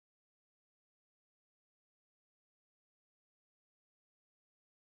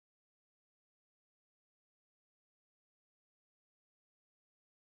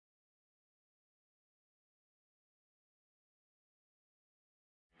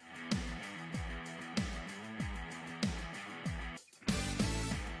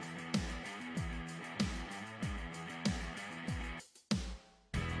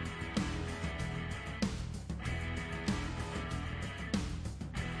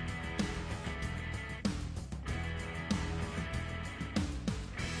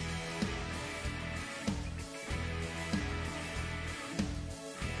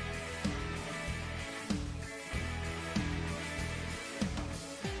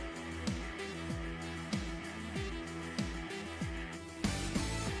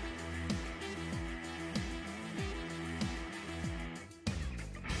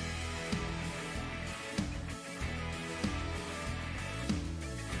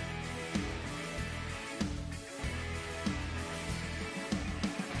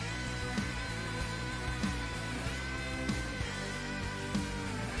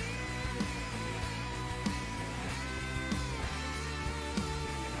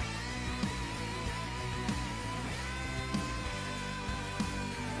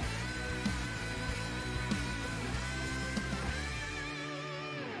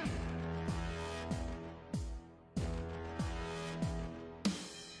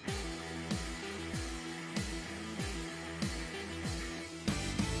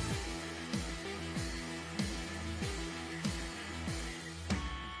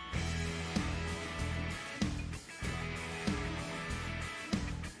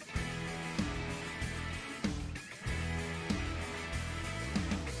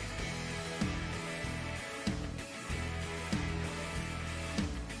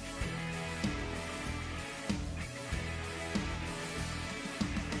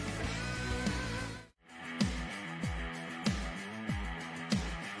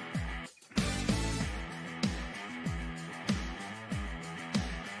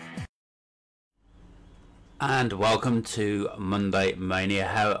And welcome to Monday Mania.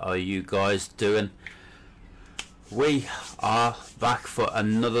 How are you guys doing? We are back for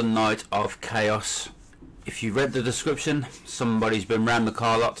another night of chaos. If you read the description, somebody's been round the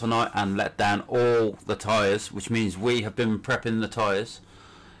car lot tonight and let down all the tyres, which means we have been prepping the tyres,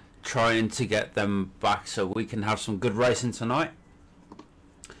 trying to get them back so we can have some good racing tonight.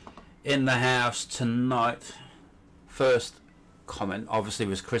 In the house tonight, first comment obviously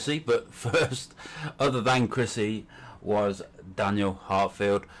was Chrissy, but first, other than Chrissy, was Daniel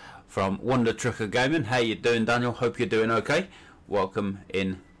Hartfield from Wonder Trucker Gaming. How you doing, Daniel? Hope you're doing okay. Welcome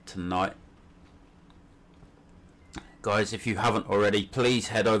in tonight, guys. If you haven't already, please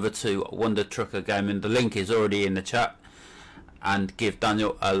head over to Wonder Trucker Gaming. The link is already in the chat, and give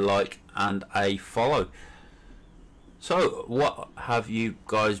Daniel a like and a follow. So what have you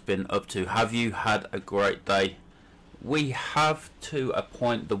guys been up to? Have you had a great day? We have, to a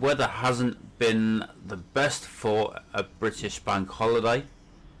point. The weather hasn't been the best for a British bank holiday,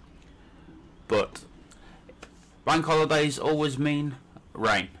 but bank holidays always mean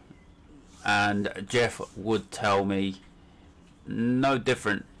rain, and Jeff would tell me no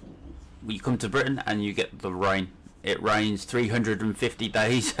different. You come to Britain and you get the rain. It rains 350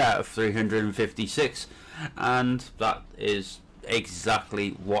 days out of 356, and that is exactly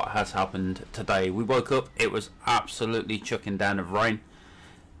what has happened today. We woke up, it was absolutely chucking down of rain.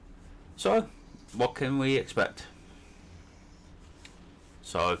 So what can we expect?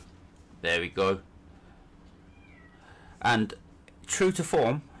 So there we go. And true to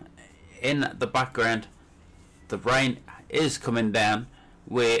form, in the background the rain is coming down.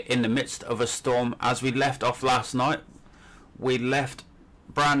 We're in the midst of a storm. As we left off last night, we left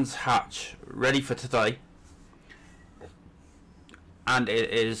Brands Hatch ready for today, and it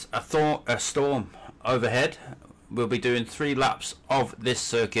is a storm overhead. We'll be doing 3 laps of this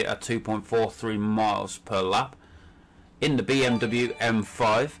circuit at 2.43 miles per lap in the BMW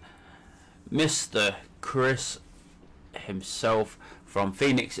M5. Mr. Chris himself from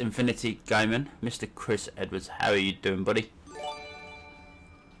Phoenix Infinity Gaming, Mr. Chris Edwards. How are you doing, buddy?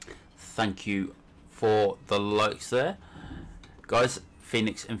 Thank you for the likes there, guys.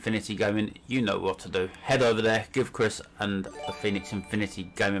 Phoenix Infinity Gaming, you know what to do. Head over there, give Chris and the Phoenix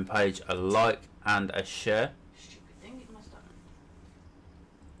Infinity Gaming page a like and a share. Stupid thing, you messed up.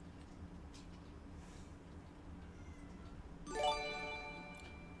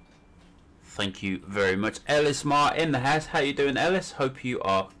 Thank you very much. Ellis Mar in the house. How you doing, Ellis? Hope you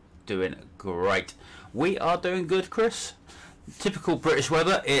are doing great. We are doing good, Chris. Typical British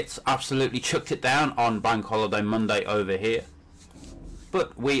weather. It's absolutely chucked it down on Bank Holiday Monday over here,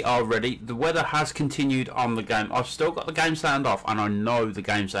 but we are ready. The weather has continued on the game. I've still got the game sound off, and I know the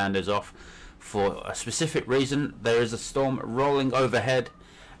game sound is off for a specific reason. There is a storm rolling overhead,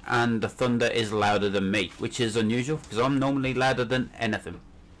 and the thunder is louder than me, which is unusual because I'm normally louder than anything.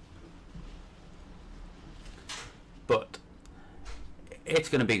 But it's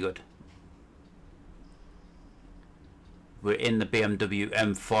going to be good. We're in the BMW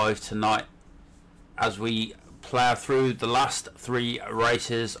M5 tonight as we plough through the last 3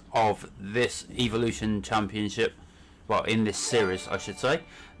 races of this Evolution Championship. Well, in this series, I should say.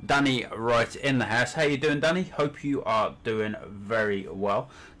 Danny Wright in the house. How you doing, Danny? Hope you are doing very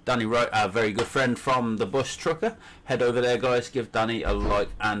well. Danny Wright, a very good friend from the Bush Trucker. Head over there, guys. Give Danny a like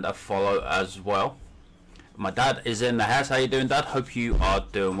and a follow as well. My dad is in the house. How you doing, Dad? Hope you are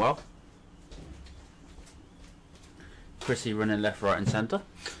doing well. Chrissy running left, right and centre.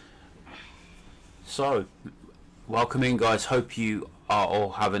 So welcome in, guys. Hope you are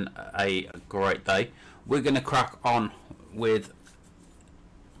all having a great day. We're going to crack on with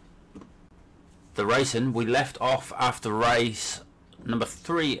the racing. We left off after race number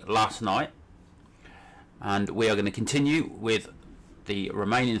 3 last night, and we are going to continue with the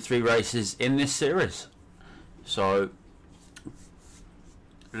remaining 3 races in this series. So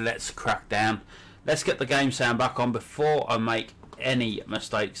let's crack down. Let's get the game sound back on before I make any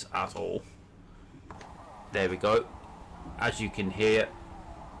mistakes at all. There we go. As you can hear,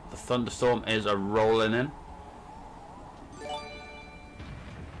 the thunderstorm is rolling in.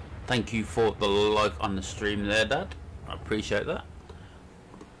 Thank you for the like on the stream there, Dad. I appreciate that.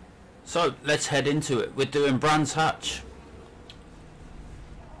 So let's head into it. We're doing Brands Hatch.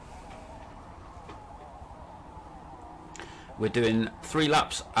 We're doing 3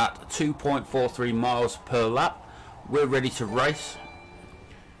 laps at 2.43 miles per lap. We're ready to race.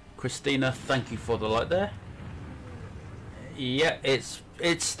 Christina, thank you for the like there. Yeah, it's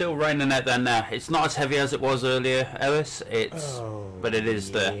still raining out there now. It's not as heavy as it was earlier, Ellis. But it is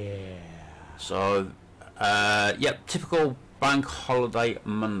there. So, yep, typical bank holiday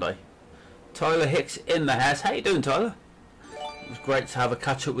Monday. Tyler Hicks in the house. How you doing, Tyler? It was great to have a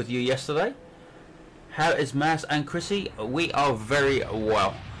catch up with you yesterday. How is Mouse and Chrissy? We are very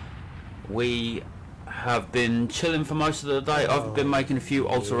well. We have been chilling for most of the day. I've been making a few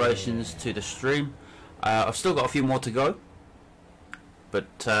alterations to the stream. I've still got a few more to go, but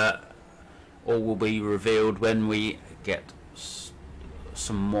all will be revealed when we get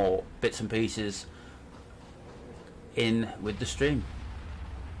some more bits and pieces in with the stream.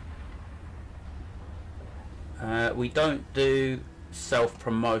 We don't do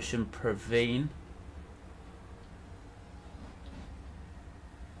self-promotion, Praveen.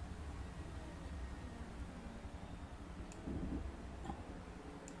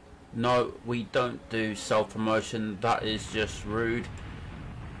 No, we don't do self-promotion. That is just rude.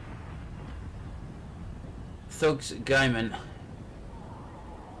 Thugs Gaming.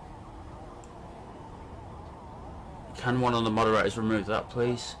 Can one of the moderators remove that,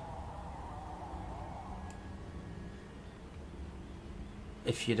 please?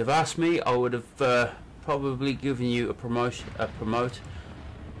 If you'd have asked me, I would have probably given you a promote.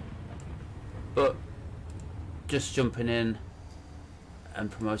 But just jumping in and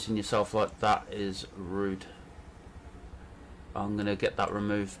promoting yourself like that is rude. I'm gonna get that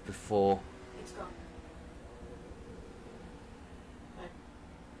removed before. It's gone. Okay.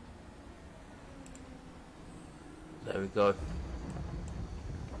 There we go.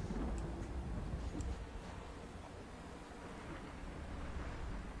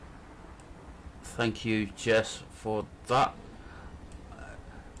 Thank you, Jess, for that.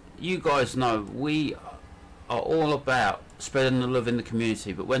 You guys know we are all about spreading the love in the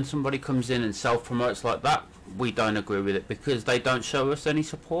community, but when somebody comes in and self-promotes like that, we don't agree with it because they don't show us any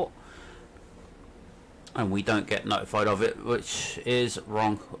support and we don't get notified of it, which is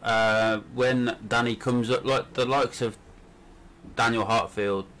wrong. When Danny comes up, like the likes of Daniel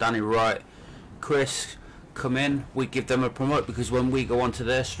Hartfield, Danny Wright, Chris come in, we give them a promote because when we go onto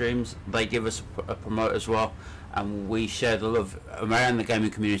their streams they give us a promote as well, and we share the love around the gaming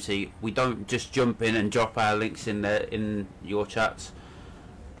community. We don't just jump in and drop our links in there in your chats.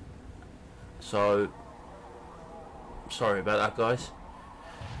 So sorry about that, guys.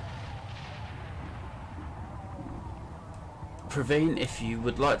 Praveen, if you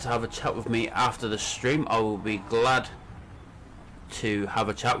would like to have a chat with me after the stream, I will be glad to have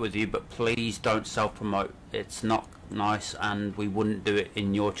a chat with you, but please don't self-promote. It's not nice and we wouldn't do it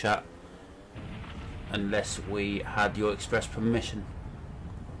in your chat unless we had your express permission.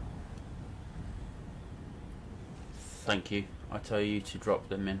 Thank you. I tell you to drop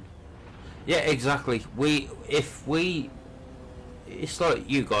them in. Yeah, exactly. It's like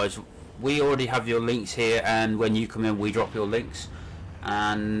you guys, we already have your links here, and when you come in we drop your links,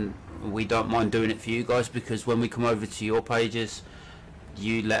 and we don't mind doing it for you guys because when we come over to your pages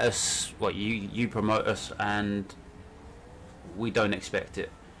you let us, you promote us, and we don't expect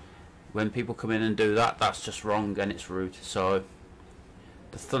it. When people come in and do that, that's just wrong and it's rude. So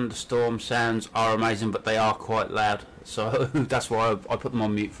the thunderstorm sounds are amazing, but they are quite loud, so that's why I put them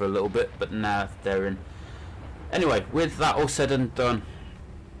on mute for a little bit, but now they're in. Anyway, with that all said and done,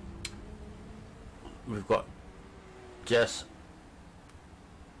 we've got Jess,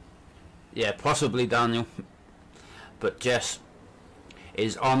 yeah, possibly Daniel, but Jess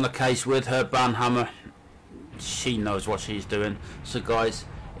is on the case with her banhammer. She knows what she's doing. So guys,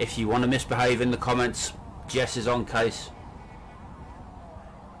 if you want to misbehave in the comments, Jess is on case.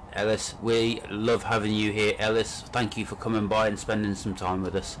 Ellis, we love having you here. Ellis, thank you for coming by and spending some time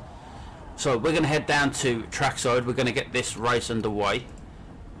with us. So we're going to head down to trackside. We're going to get this race underway.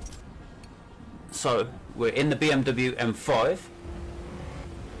 So we're in the BMW M5.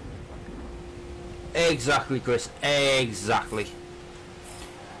 Exactly, Chris, exactly.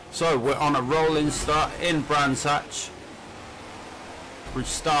 So we're on a rolling start in Brands Hatch. We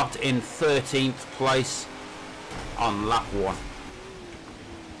start in 13th place on lap 1.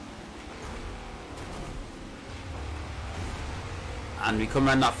 And we come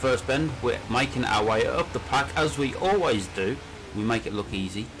around that first bend. We're making our way up the pack as we always do. We make it look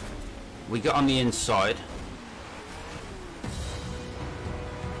easy. We get on the inside.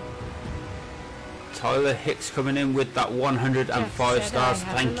 Tyler Hicks coming in with that 105 stars.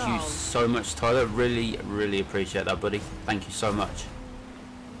 Thank you so much, Tyler. Really appreciate that, buddy. Thank you so much.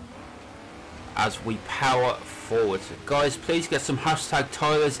 As we power forward, guys, please get some hashtag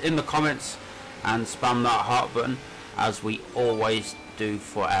Tylers in the comments and spam that heart button, as we always do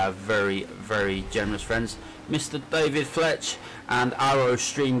for our very generous friends. Mr. David Fletch and Arrow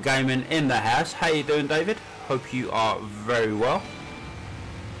Stream Gaming in the house. How you doing, David? Hope you are very well.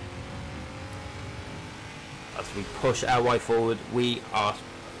 As we push our way forward, we are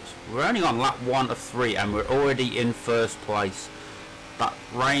We're only on lap 1 of 3 and we're already in first place. That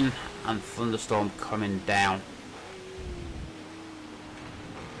rain and thunderstorm coming down.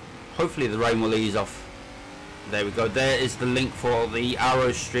 Hopefully the rain will ease off. There we go. There is the link for the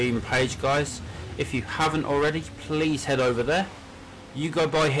Arrow Stream page, guys. If you haven't already, please head over there. You go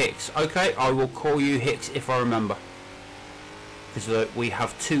by Hicks. Okay, I will call you Hicks if I remember. Because we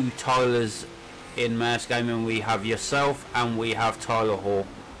have 2 Tylers in Mouse Gaming. We have yourself and we have Tyler Hall.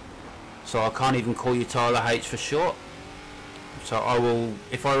 So I can't even call you Tyler H for short. So I will,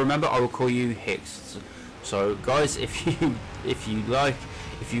 if I remember, I will call you Hicks. So guys, if you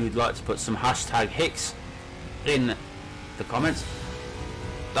would like to put some hashtag Hicks in the comments.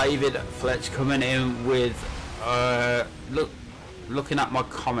 David Fletch coming in with looking at my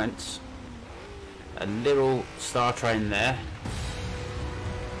comments, a little star train there.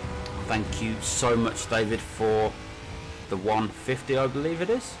 Thank you so much, David, for the 150, I believe it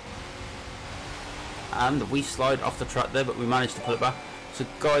is. And we slide off the track there, but we managed to pull it back. So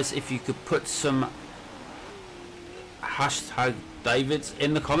guys, if you could put some hashtag Davids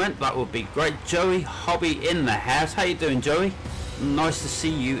in the comment, that would be great. Joey Hobby in the house. How you doing, Joey? Nice to see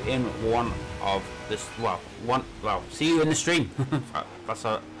you in one of this. Well, see you in the stream. That's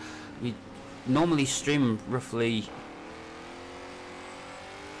how we normally stream, roughly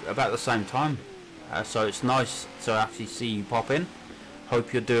about the same time. So it's nice to actually see you pop in.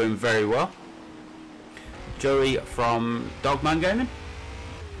 Hope you're doing very well. Joey from Dogman Gaming.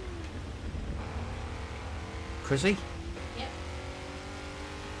 Chrissy.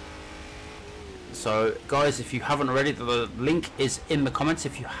 So guys, if you haven't already, the link is in the comments.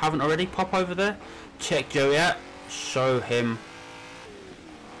 If you haven't already, pop over there, check Joey out, show him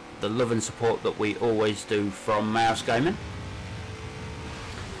the love and support that we always do from Mouse Gaming.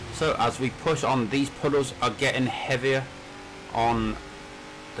 So as we push on, these puddles are getting heavier on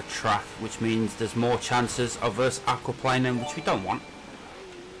the track, which means there's more chances of us aquaplaning, which we don't want,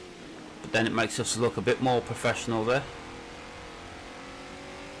 but then it makes us look a bit more professional there.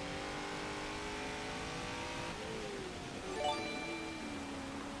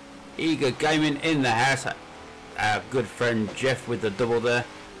 Eager Gaming in the house. Our good friend Jeff with the double there.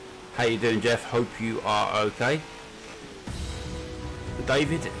 How you doing, Jeff? Hope you are okay.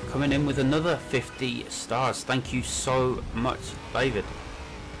 David coming in with another 50 stars. Thank you so much, David.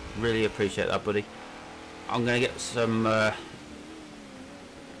 Really appreciate that, buddy. I'm gonna get some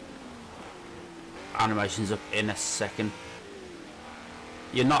animations up in a second.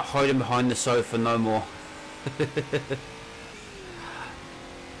 You're not hiding behind the sofa no more.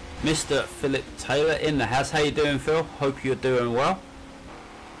 Mr. Philip Taylor in the house. How you doing, Phil? Hope you're doing well.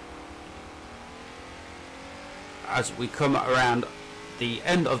 As we come around the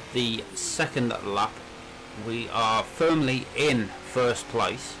end of the second lap, we are firmly in first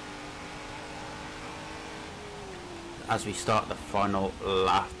place as we start the final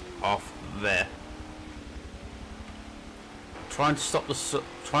lap off there. Trying to stop the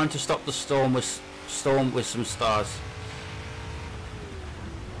storm with some stars.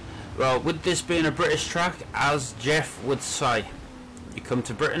 Well, with this being a British track, as Jeff would say, you come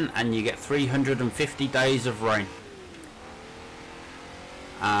to Britain and you get 350 days of rain.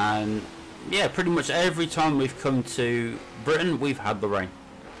 And yeah, pretty much every time we've come to Britain, we've had the rain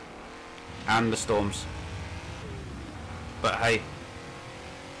and the storms. But hey,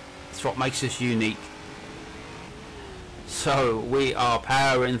 it's what makes us unique. So we are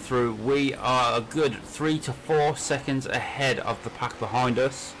powering through. We are a good 3 to 4 seconds ahead of the pack behind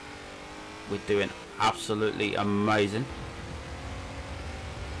us. We're doing absolutely amazing.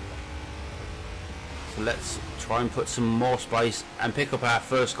 So let's try and put some more space and pick up our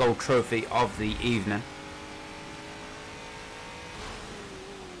first gold trophy of the evening.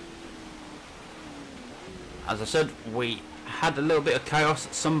 As I said, we had a little bit of chaos.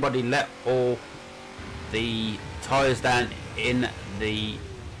 Somebody let all the tyres down in the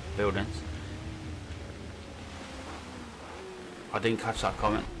buildings. I didn't catch that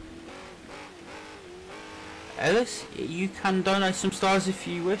comment. Ellis, you can donate some stars if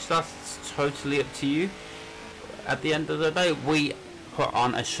you wish. That's totally up to you. At the end of the day, we put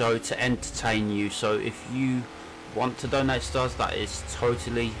on a show to entertain you. So if you want to donate stars, that is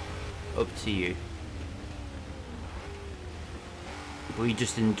totally up to you. We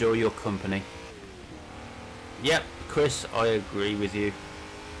just enjoy your company. Yep, Chris, I agree with you.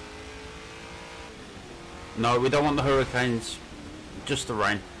 No, we don't want the hurricanes, just the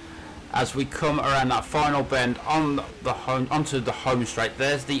rain. As we come around that final bend on the onto the home straight,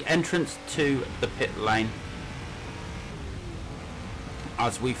 there's the entrance to the pit lane.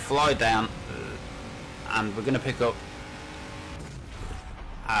 As we fly down, and we're going to pick up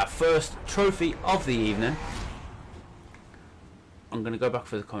our first trophy of the evening. I'm going to go back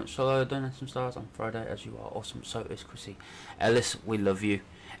for the comments. So donate some stars on Friday as you are awesome. So is Chrissy. Ellis, we love you.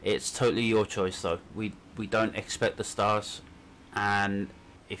 It's totally your choice though. We don't expect the stars, and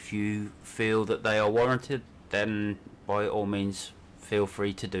if you feel that they are warranted, then by all means feel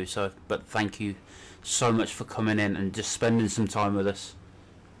free to do so. But thank you so much for coming in and just spending some time with us.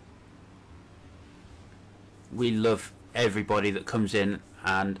 We love everybody that comes in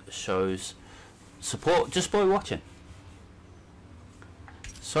and shows support just by watching.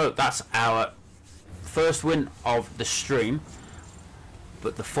 So that's our first win of the stream,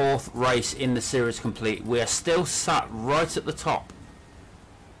 but the fourth race in the series complete. We are still sat right at the top.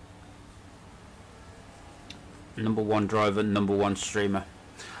 Number one driver, number one streamer.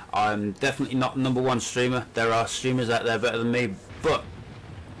 I'm definitely not number one streamer. There are streamers out there better than me, but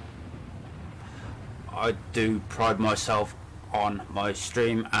I do pride myself on my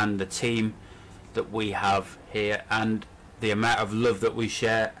stream and the team that we have here and the amount of love that we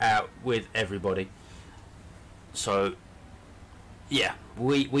share out with everybody. So yeah,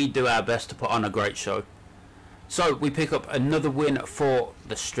 we do our best to put on a great show. So we pick up another win for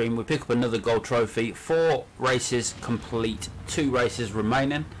the stream. We pick up another gold trophy. 4 races complete, 2 races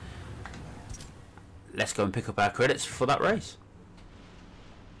remaining. Let's go and pick up our credits for that race.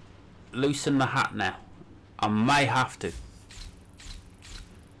 Loosen the hat now. I may have to.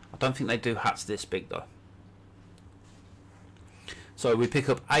 I don't think they do hats this big though. So we pick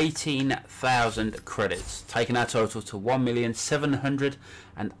up 18,000 credits, taking our total to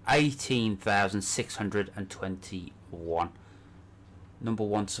 1,718,621. Number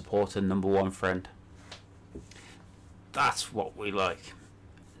one supporter, number one friend. That's what we like.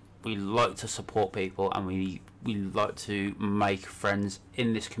 We like to support people, and we like to make friends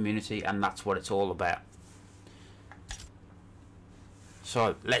in this community, and that's what it's all about.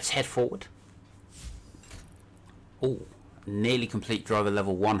 So let's head forward. Oh, nearly complete driver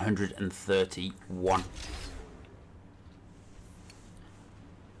level 131.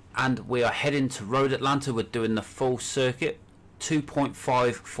 And we are heading to Road Atlanta. We're doing the full circuit,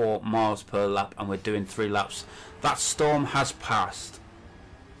 2.54 miles per lap, and we're doing 3 laps. That storm has passed.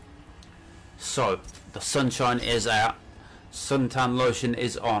 So the sunshine is out, suntan lotion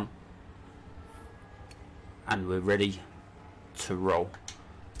is on, and we're ready to roll.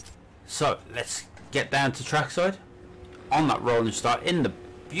 So let's get down to trackside on that rolling start in the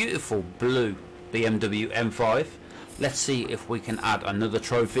beautiful blue BMW M5. Let's see if we can add another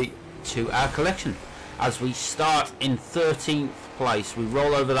trophy to our collection. As we start in 13th place, we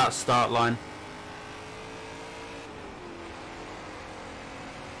roll over that start line.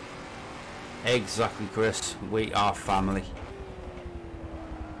 Exactly, Chris, we are family.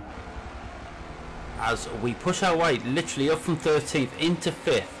 As we push our way literally up from 13th into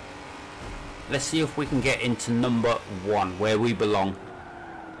 5th, let's see if we can get into number 1 where we belong.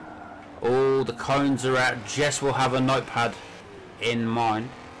 All the cones are out. Jess will have a notepad in mind.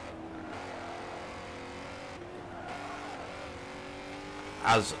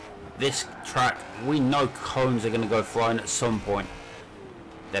 As this track, we know cones are going to go flying at some point.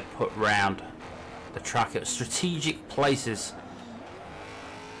 They're put round the track at strategic places.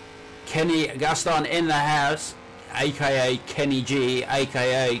 Kenny Gaston in the house, aka Kenny G,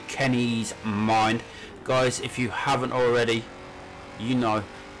 aka Kenny's Mind. Guys, if you haven't already, you know,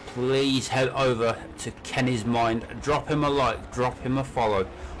 please head over to Kenny's Mind, drop him a like, drop him a follow,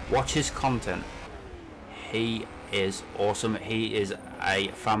 watch his content. He is awesome. He is a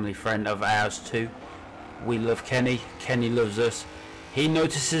family friend of ours too. We love Kenny. Kenny loves us. He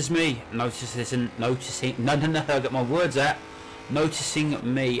notices me, noticing, no, I got my words out. Noticing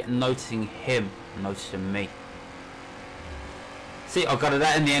me, noticing him, noticing me. See, I got it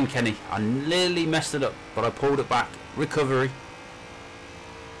out in the end, Kenny. I nearly messed it up, but I pulled it back. Recovery.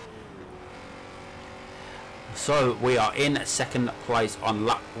 So we are in 2nd place on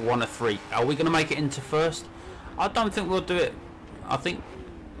lap 1 of 3. Are we going to make it into 1st? I don't think we'll do it. I think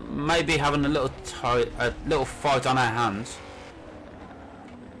maybe having a little fight on our hands.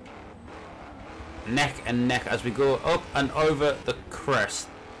 Neck and neck as we go up and over the crest,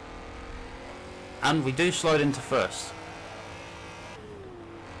 and we do slide into 1st.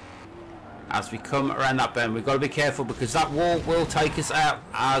 As we come around that bend, we've got to be careful because that wall will take us out,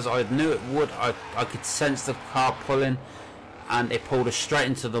 as I knew it would. I could sense the car pulling, and it pulled us straight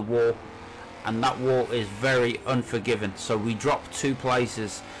into the wall, and that wall is very unforgiving. So we dropped 2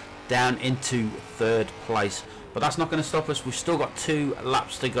 places down into 3rd place, but that's not going to stop us. We've still got 2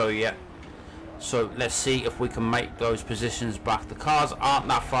 laps to go yet. So let's see if we can make those positions back. The cars aren't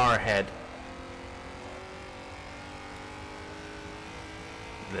that far ahead.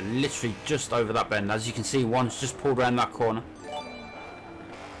 They're literally just over that bend. As you can see, one's just pulled around that corner.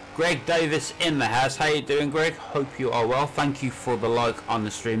 Greg Davis in the house. How you doing, Greg? Hope you are well. Thank you for the like on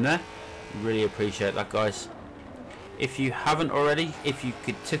the stream there. Really appreciate that, guys. If you haven't already, if you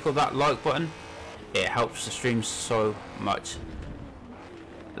could tickle that like button, it helps the stream so much.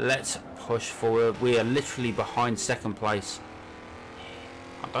 Let's push forward. We are literally behind second place.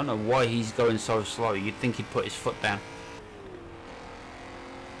 I don't know why he's going so slow. You'd think he'd put his foot down.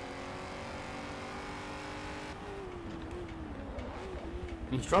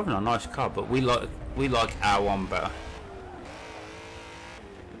 He's driving a nice car, but we like our one better.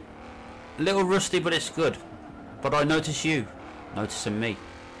 A little rusty, but it's good. But I notice you noticing me,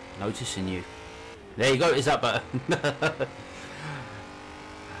 noticing you. There you go. Is that better?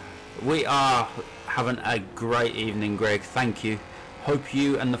 We are having a great evening, Greg. Thank you. Hope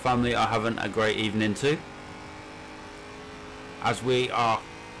you and the family are having a great evening too. As we are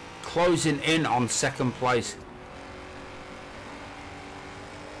closing in on second place.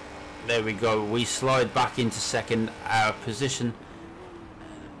 There we go. We slide back into second. Our position.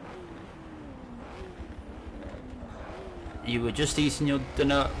 You were just eating your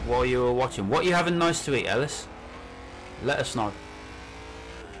dinner while you were watching. What are you having nice to eat, Ellis? Let us know.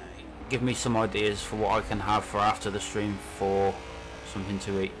 Give me some ideas for what I can have for after the stream for something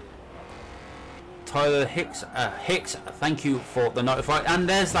to eat. Tyler Hicks, thank you for the notify. And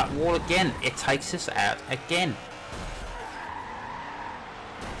there's that wall again. It takes us out again.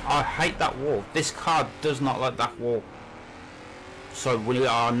 I hate that wall. This car does not like that wall. So we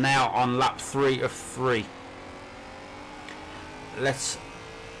are now on lap 3 of 3. Let's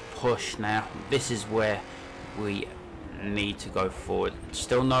push now. This is where we need to go forward.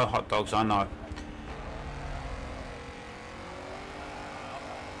 Still no hot dogs, I know.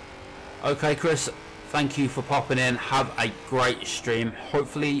 Okay, Chris, thank you for popping in. Have a great stream.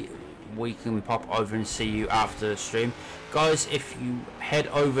 Hopefully we can pop over and see you after the stream. Guys, if you head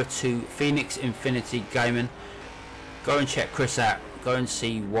over to Phoenix Infinity Gaming, go and check Chris out. Go and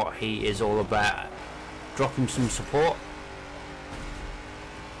see what he is all about. Drop him some support.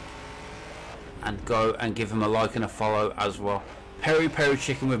 And go and give him a like and a follow as well. Peri peri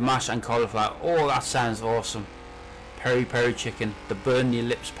chicken with mash and cauliflower. Oh, that sounds awesome. Peri peri chicken. The burn your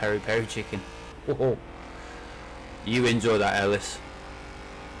lips peri peri chicken. Oh, you enjoy that, Ellis.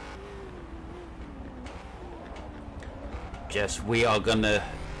 Jess, we are gonna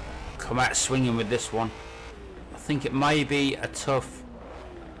come out swinging with this one. I think it may be a tough.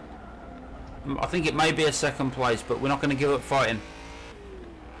 I think it may be a second place, but we're not going to give up fighting.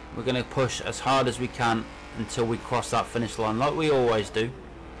 We're going to push as hard as we can until we cross that finish line, like we always do.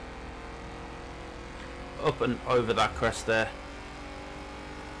 Up and over that crest there.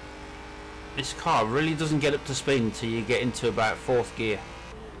 This car really doesn't get up to speed until you get into about 4th gear.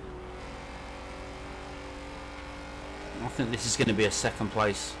 I think this is going to be a second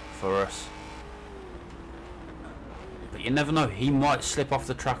place for us. But you never know, he might slip off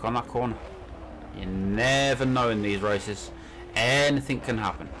the track on that corner. You never know in these races. Anything can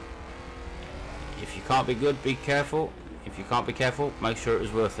happen. If you can't be good, be careful. If you can't be careful, make sure it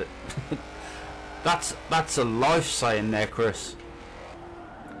was worth it. That's a life saying there, Chris.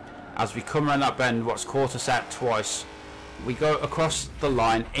 As we come around that bend, what's caught us out twice, we go across the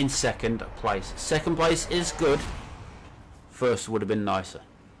line in second place. Second place is good. First would have been nicer.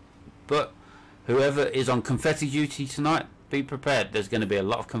 But whoever is on confetti duty tonight, be prepared. There's going to be a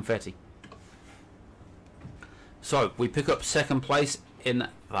lot of confetti. So we pick up second place in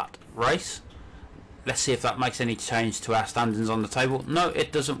that race. Let's see if that makes any change to our standings on the table. No,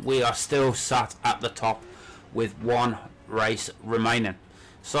 it doesn't. We are still sat at the top with one race remaining.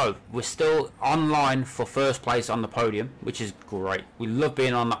 So we're still online for first place on the podium, which is great. We love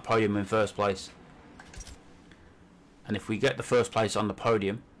being on that podium in first place. And if we get the first place on the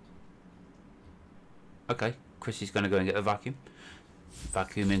podium, okay, Chrissy's going to go and get the vacuum.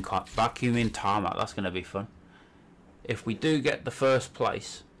 Vacuuming tarmac. That's going to be fun. If we do get the first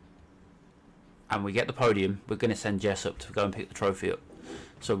place and we get the podium, we're going to send Jess up to go and pick the trophy up.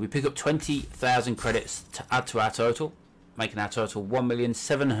 So we pick up 20,000 credits to add to our total, making our total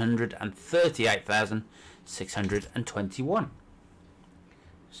 1,738,621.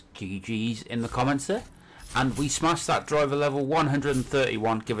 GG's in the comments there. And we smashed that driver level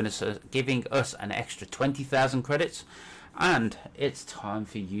 131, giving us an extra 20,000 credits. And it's time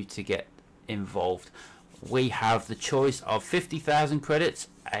for you to get involved. We have the choice of 50,000 credits,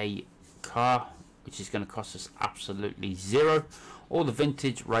 a car which is going to cost us absolutely zero, or the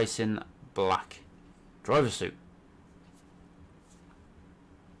vintage racing black driver suit.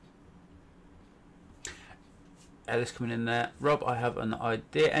 Ellis coming in there. Rob, I have an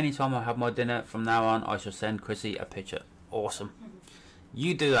idea. Anytime I have my dinner from now on, I shall send Chrissy a picture. Awesome.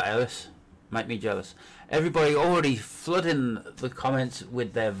 You do that, Ellis. Make me jealous. Everybody already flooding the comments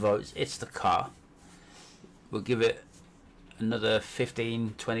with their votes. It's the car. We'll give it another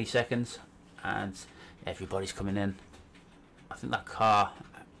 15-20 seconds and everybody's coming in. I think that car,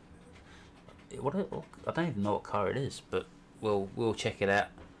 I don't even know what car it is, but we'll check it out.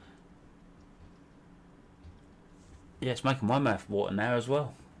 Yeah, it's making my mouth water now as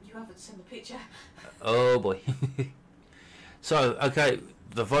well. You haven't seen the picture. Oh boy. So, okay,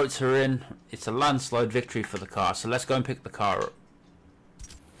 the votes are in. It's a landslide victory for the car, so let's go and pick the car up.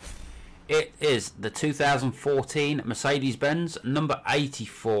 It is the 2014 Mercedes-Benz number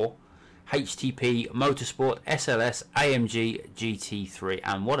 84 HTP Motorsport SLS AMG GT3,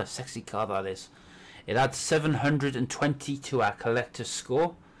 and what a sexy car that is. It adds 720 to our collector's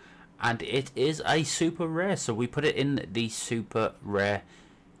score, and it is a super rare, so we put it in the super rare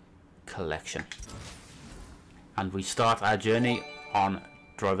collection. And we start our journey on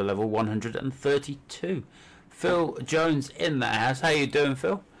driver level 132. Phil Jones in the house. How you doing,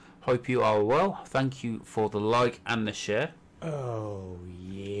 Phil? Hope you are well. Thank you for the like and the share. Oh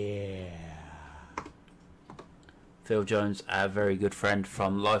yeah. Phil Jones, our very good friend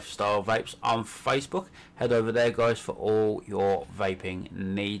from Lifestyle Vapes on Facebook. Head over there, guys, for all your vaping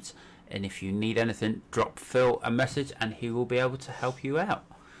needs. And if you need anything, drop Phil a message and he will be able to help you out.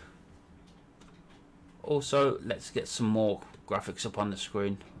 Also, let's get some more graphics up on the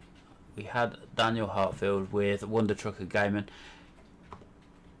screen. We had Daniel Hartfield with Wonder Trucker Gaming.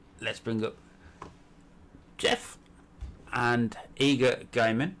 Let's bring up Jeff and Eager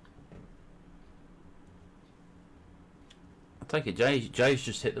Gaming. I take it Jay's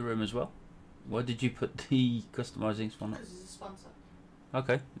just hit the room as well. Where did you put the customizing one up? Because it's a sponsor.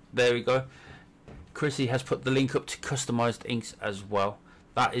 Okay, there we go. Chrissy has put the link up to customized inks as well.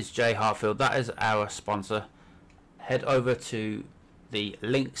 That is Jay Hartfield. That is our sponsor. Head over to the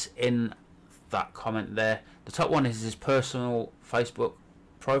links in that comment there. The top one is his personal Facebook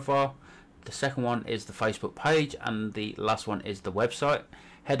profile. The second one is the Facebook page, and the last one is the website.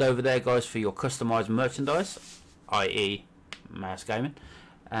 Head over there, guys, for your customized merchandise, i.e. Mouse Gaming,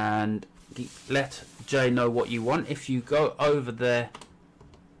 and let Jay know what you want. If you go over there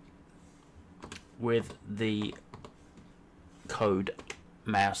with the code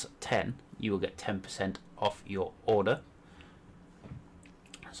Mouse10, you will get 10% off your order.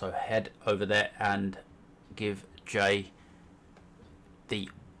 So head over there and give Jay the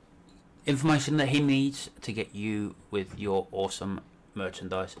information that he needs to get you with your awesome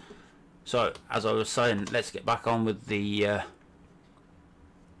merchandise. So as I was saying, let's get back on with the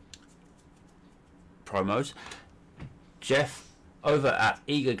promos. Jeff over at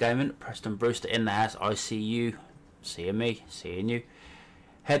Eager Gaming, Preston Brewster in the house. I see you, seeing me, seeing you.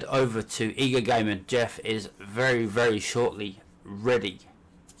 Head over to Eager Gaming. Jeff is very shortly ready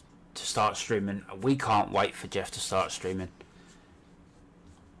to start streaming. We can't wait for Jeff to start streaming.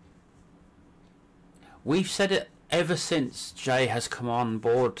 We've said it ever since Jay has come on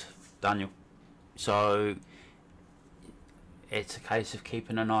board, Daniel. So it's a case of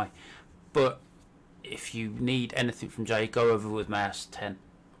keeping an eye. But if you need anything from Jay, go over with Mouse 10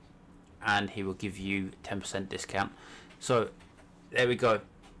 and he will give you 10% discount. So there we go.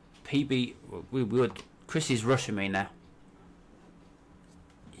 PB, Chrissy's rushing me now.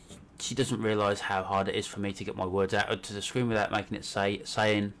 She doesn't realise how hard it is for me to get my words out onto the screen without making it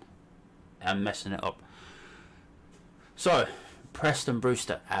saying and messing it up. So, Preston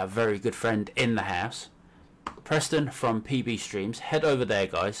Brewster, our very good friend in the house. Preston from PB Streams. Head over there,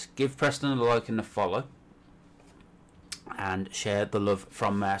 guys. Give Preston a like and a follow. And share the love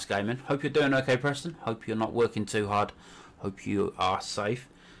from Mouse Gaming. Hope you're doing okay, Preston. Hope you're not working too hard. Hope you are safe.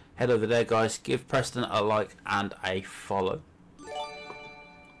 Head over there, guys. Give Preston a like and a follow.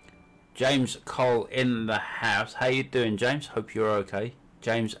 James Cole in the house. How you doing, James? Hope you're okay.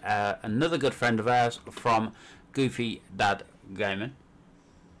 James, another good friend of ours from Goofy Dad Gaming.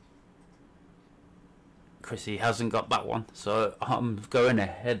 Chrissy hasn't got that one, so I'm going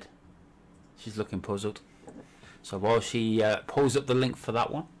ahead. She's looking puzzled. So while she pulls up the link for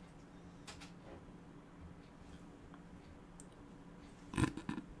that one.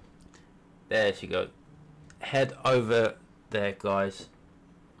 There she goes. Head over there, guys,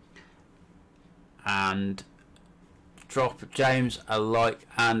 and drop James a like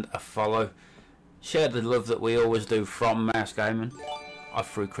and a follow. Share the love that we always do from Mouse Gaming. I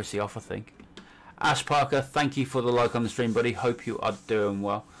threw Chrissy off, I think. Ash Parker, thank you for the like on the stream, buddy. Hope you are doing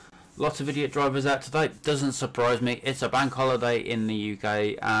well. Lots of idiot drivers out today. Doesn't surprise me. It's a bank holiday in the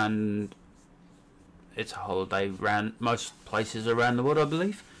UK, and it's a holiday around most places around the world, I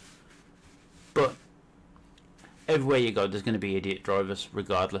believe. But everywhere you go, there's going to be idiot drivers,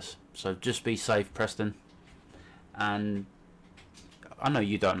 regardless. So just be safe, Preston. And I know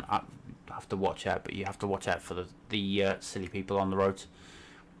you don't have to watch out, but you have to watch out for the silly people on the roads.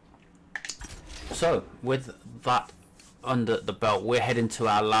 So with that under the belt, we're heading to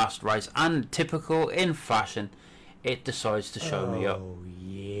our last race, and typical in fashion, it decides to show me up. Oh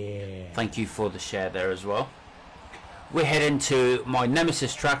yeah. Thank you for the share there as well. We're heading to my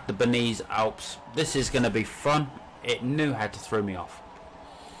nemesis track, the Bernese Alps. This is going to be fun. It knew how to throw me off.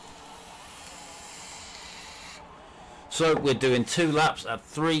 So we're doing 2 laps at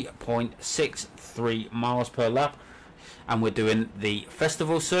 3.63 miles per lap, and we're doing the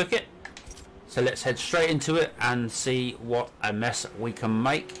festival circuit. So let's head straight into it and see what a mess we can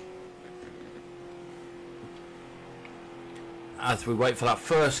make. As we wait for that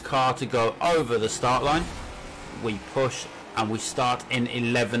first car to go over the start line, we push and we start in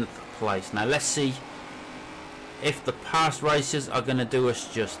 11th place. Now let's see if the past races are going to do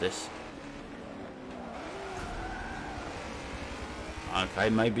us justice. Okay,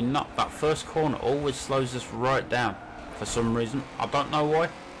 maybe not. That first corner always slows us right down for some reason. I don't know why.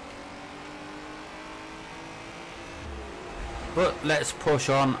 But let's push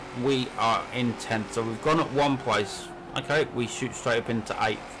on. We are in 10th, so we've gone up 1 place. Okay, we shoot straight up into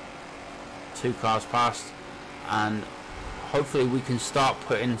 8th. 2 cars past, and hopefully we can start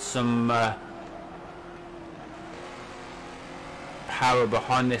putting some power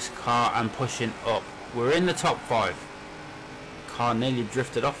behind this car and pushing up. We're in the top 5. Car nearly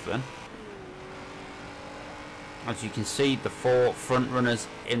drifted off then. As you can see, the 4 front runners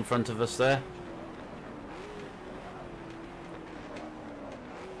in front of us there.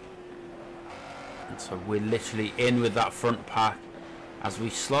 So we're literally in with that front pack. As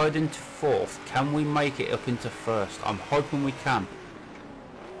we slide into 4th, can we make it up into 1st? I'm hoping we can.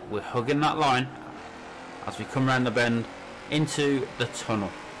 We're hugging that line as we come around the bend into the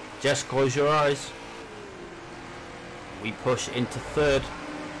tunnel. Just close your eyes. We push into 3rd.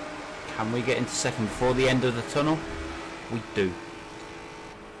 Can we get into 2nd before the end of the tunnel? We do.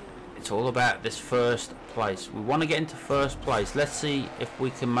 It's all about this 1st place. We want to get into 1st place. Let's see if we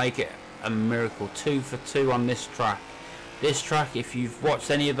can make it a miracle. 2 for 2 on this track. This track, if you've watched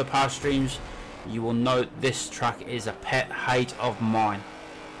any of the past streams, you will know this track is a pet hate of mine.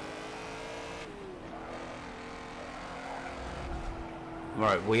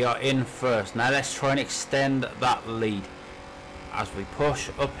 Right, we are in 1st. Now let's try and extend that lead as we push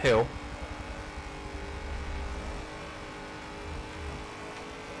uphill.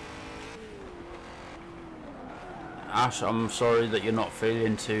 Ash, I'm sorry that you're not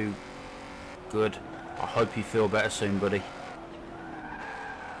feeling too good. I hope you feel better soon, buddy.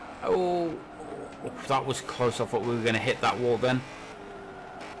 Oh, that was close. I thought we were going to hit that wall then.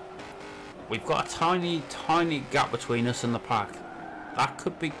 We've got a tiny gap between us and the pack. That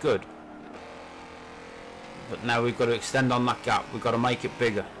could be good. But now we've got to extend on that gap. We've got to make it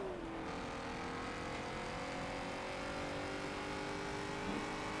bigger.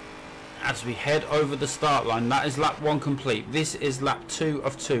 As we head over the start line, that is lap 1 complete. This is lap 2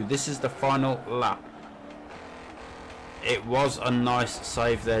 of 2. This is the final lap. It was a nice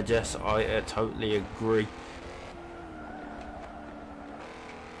save there, Jess. I totally agree.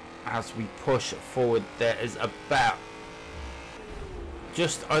 As we push forward, there is about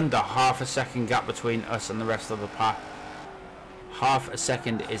just under half a second gap between us and the rest of the pack. Half a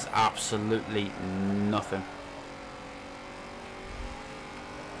second is absolutely nothing.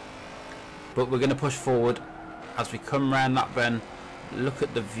 But we're going to push forward as we come around that bend. Look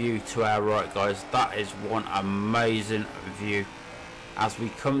at the view to our right, guys. That is one amazing view. As we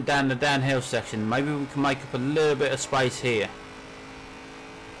come down the downhill section, maybe we can make up a little bit of space here.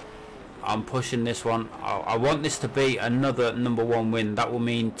 I'm pushing this one. I want this to be another number 1 win. That will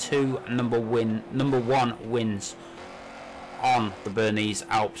mean 2 number 1 wins on the Bernese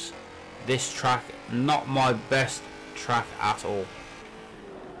Alps. This track, not my best track at all.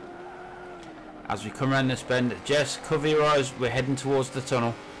 As we come around this bend, Jess, cover your eyes. We're heading towards the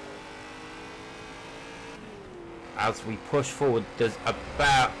tunnel. As we push forward, there's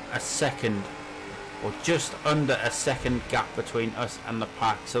about a second, or just under a second gap between us and the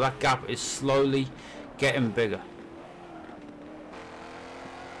pack. So that gap is slowly getting bigger.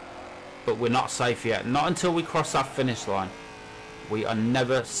 But we're not safe yet. Not until we cross that finish line. We are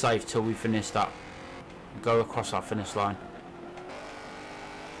never safe till we finish that. Go across that finish line.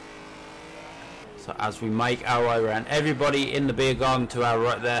 So as we make our way around, everybody in the beer garden to our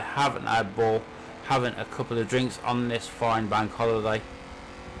right there, having a ball, having a couple of drinks on this fine bank holiday.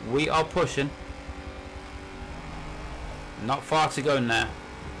 We are pushing. Not far to go now.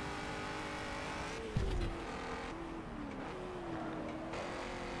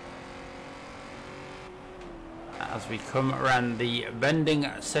 As we come around the bending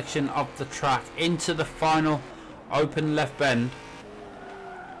section of the track into the final open left bend,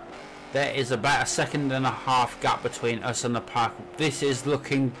 there is about a second and a half gap between us and the pack. This is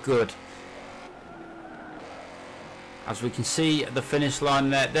looking good. As we can see the finish line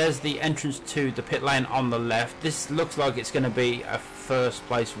there, there's the entrance to the pit lane on the left. This looks like it's going to be a first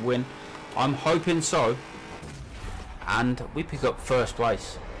place win. I'm hoping so. And we pick up first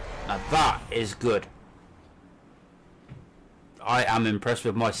place. Now that is good. I am impressed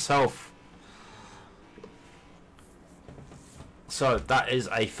with myself. So that is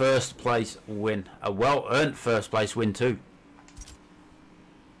a first place win. A well earned first place win too.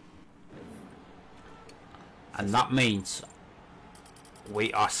 And that means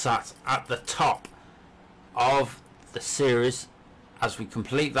we are sat at the top of the series as we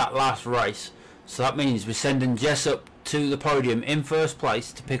complete that last race. So that means we're sending Jess up to the podium in first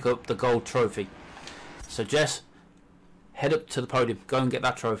place to pick up the gold trophy. So Jess, head up to the podium. Go and get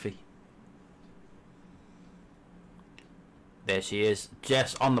that trophy. There she is.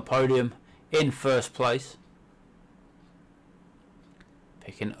 Jess on the podium in first place.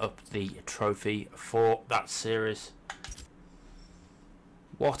 Picking up the trophy for that series.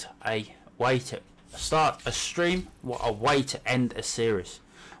 What a way to start a stream. What a way to end a series.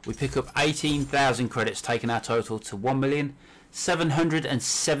 We pick up 18,000 credits, taking our total to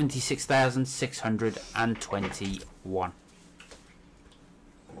 1,776,621.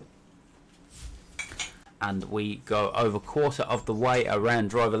 And we go over quarter of the way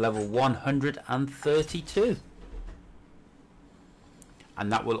around driver level 132. And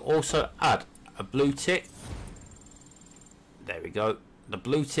that will also add a blue tick. There we go. The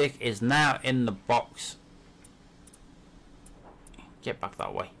blue tick is now in the box. Get back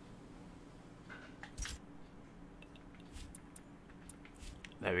that way.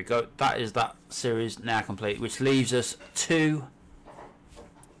 There we go. That is that series now complete, which leaves us two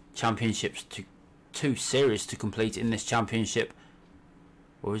series to complete in this championship.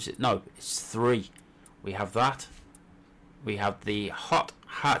 Or is it? No, it's 3. We have that. We have the Hot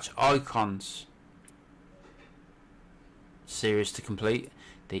Hatch Icons series to complete,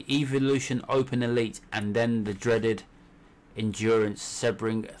 the Evolution Open Elite, and then the dreaded Endurance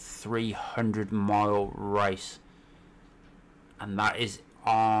Sebring 300-mile race. And that is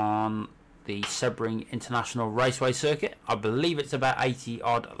on the Sebring International Raceway circuit. I believe it's about 80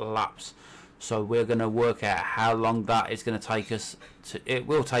 odd laps. So we're going to work out how long that is going to take us to. It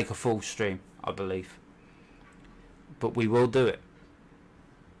will take a full stream, I believe. But we will do it.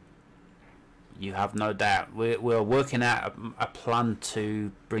 You have no doubt. We're working out a plan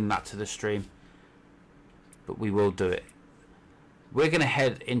to bring that to the stream. But we will do it. We're going to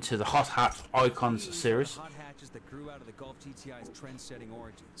head into the Hot Hatch Icons series. Hot hatches that grew out of the Golf GTI's trend-setting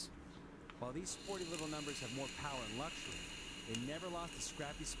origins. While these sporty little numbers have more power and luxury, they never lost the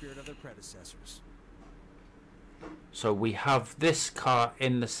scrappy spirit of their predecessors. So we have this car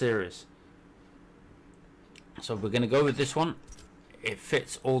in the series. So we're going to go with this one. It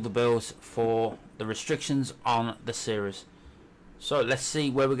fits all the bills for the restrictions on the series. So let's see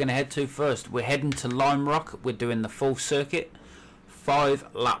where we're going to head to first. We're heading to Lime Rock. We're doing the full circuit.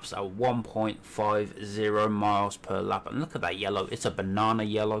 5 laps at 1.50 miles per lap. And look at that yellow. It's a banana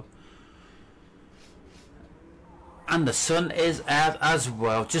yellow. And the sun is out as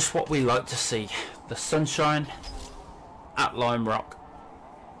well. Just what we like to see. The sunshine at Lime Rock.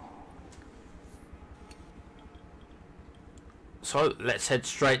 So let's head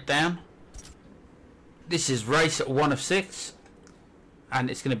straight down. This is race 1 of 6.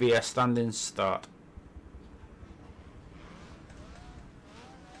 And it's going to be a standing start.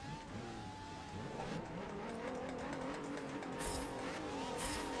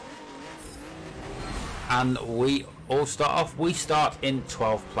 And we all start off. We start in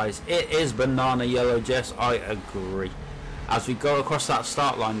 12th place. It is banana yellow, Jess. I agree. As we go across that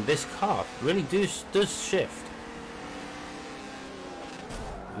start line, this car really does shift.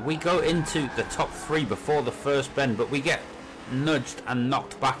 We go into the top 3 before the first bend, but we get nudged and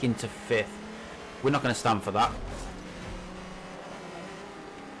knocked back into 5th. We're not going to stand for that.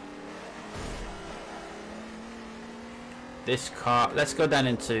 This car, let's go down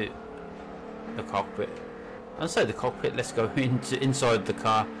into the cockpit. I'll say the cockpit, let's go inside the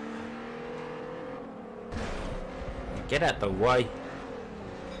car. Get out the way.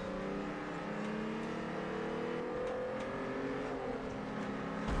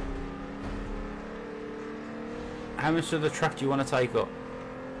 How much of the track do you want to take up?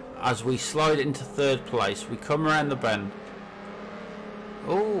 As we slide into 3rd place, we come around the bend.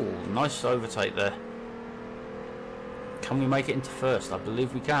 Oh, nice overtake there. Can we make it into first? I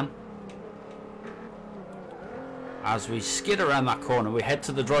believe we can. As we skid around that corner, we head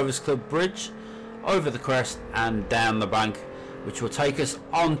to the Drivers Club Bridge, over the crest and down the bank, which will take us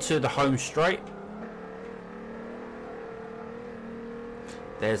onto the home straight.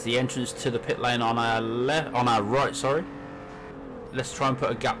 There's the entrance to the pit lane on our right, sorry. Let's try and put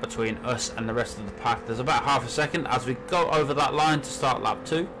a gap between us and the rest of the pack. There's about half a second as we go over that line to start lap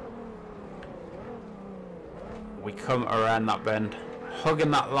 2. We come around that bend, hugging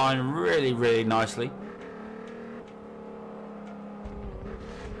that line really, really nicely.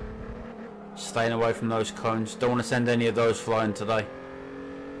 Staying away from those cones. Don't want to send any of those flying today.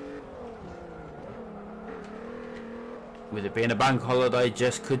 With it being a bank holiday,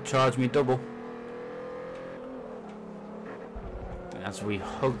 Jess could charge me double. As we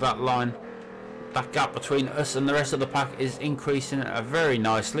hug that line, that gap between us and the rest of the pack is increasing very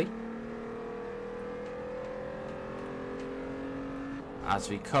nicely. As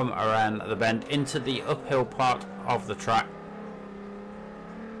we come around the bend into the uphill part of the track.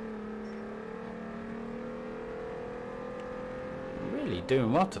 Really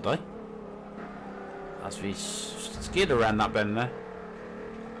doing well today. As we skid around that bend there.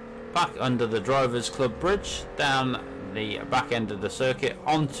 Back under the Drivers Club Bridge, down the back end of the circuit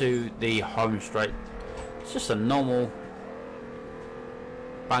onto the home straight. It's just a normal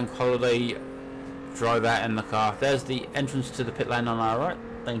bank holiday drive out in the car. There's the entrance to the pit lane on our right.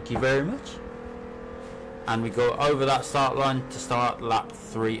 Thank you very much. And we go over that start line to start lap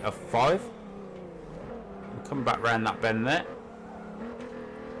 3 of 5. We'll come back round that bend there.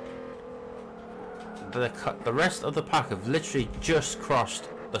 The rest of the pack have literally just crossed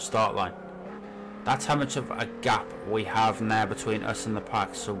the start line. That's how much of a gap we have now between us and the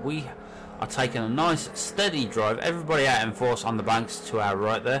pack. So we are taking a nice steady drive. Everybody out in force on the banks to our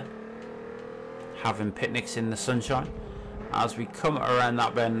right there, having picnics in the sunshine. As we come around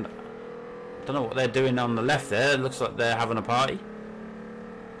that bend, don't know what they're doing on the left there. It looks like they're having a party.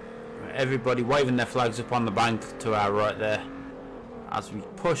 Everybody waving their flags up on the bank to our right there. As we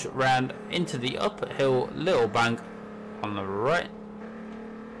push round into the uphill little bank on the right,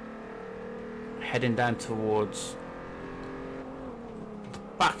 heading down towards the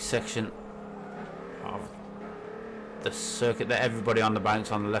back section of the circuit there. Everybody on the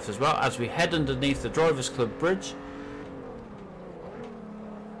banks on the left as well. As we head underneath the Drivers Club Bridge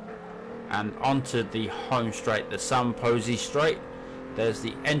and onto the home straight, the Sam Posey straight. There's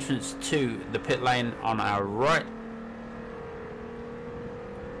the entrance to the pit lane on our right.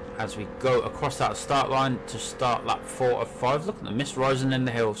 As we go across that start line to start lap 4 of 5. Look at the mist rising in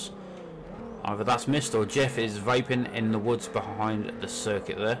the hills. Either that's mist or Jeff is vaping in the woods behind the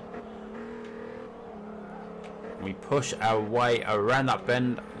circuit there. We push our way around that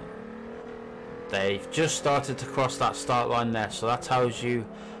bend. They've just started to cross that start line there, so that tells you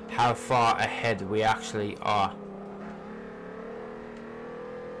how far ahead we actually are.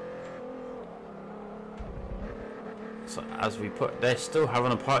 So as we put, they're still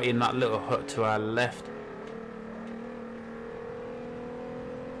having a party in that little hut to our left.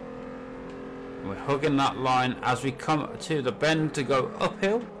 We're hugging that line as we come to the bend to go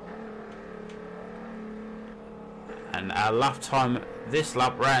uphill. And our lap time this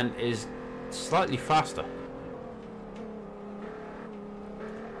lap round is slightly faster.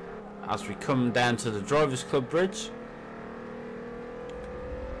 As we come down to the Drivers Club Bridge.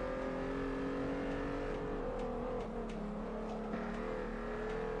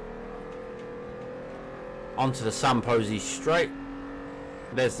 Onto the Sam Posey straight.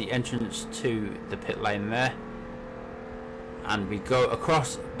 There's the entrance to the pit lane there. And we go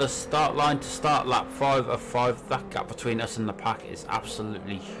across the start line to start lap 5 of 5. That gap between us and the pack is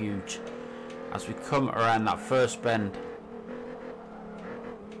absolutely huge. As we come around that first bend.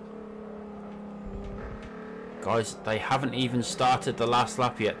 Guys, they haven't even started the last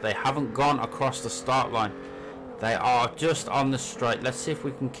lap yet. They haven't gone across the start line. They are just on the straight. Let's see if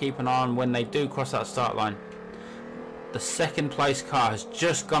we can keep an eye on when they do cross that start line. The second place car has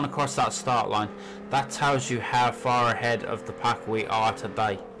just gone across that start line. That tells you how far ahead of the pack we are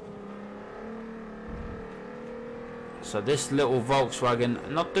today. So this little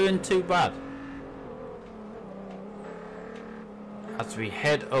Volkswagen not doing too bad. As we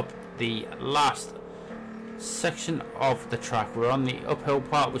head up the last section of the track, we're on the uphill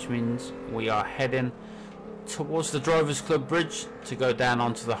part, which means we are heading towards the Drivers Club Bridge to go down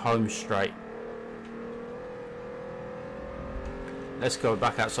onto the home straight. Let's go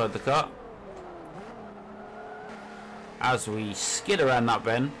back outside the car. As we skid around that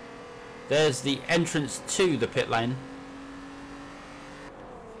bend, there's the entrance to the pit lane.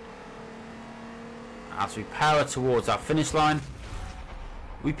 as we power towards our finish line,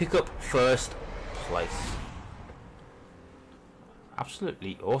 we pick up first place.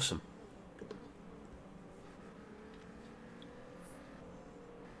 Absolutely awesome.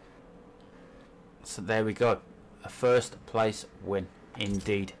 So there we go, a first place win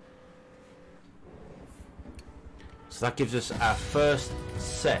indeed. So that gives us our first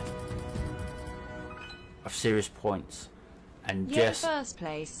set of serious points. And Yay, Jess, first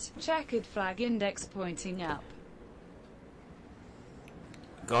place, checkered flag index pointing up.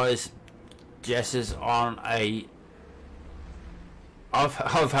 guys, Jess is on a... I've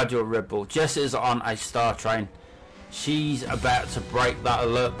had your Red Bull. Jess is on a star train. She's about to break that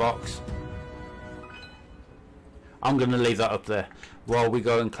alert box. I'm going to leave that up there while we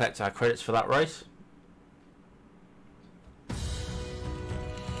go and collect our credits for that race.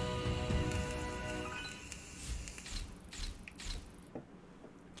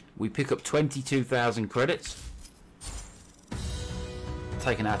 We pick up 22,000 credits,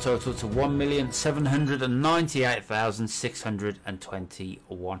 taking our total to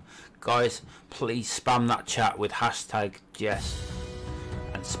 1,798,621. Guys, please spam that chat with hashtag Jess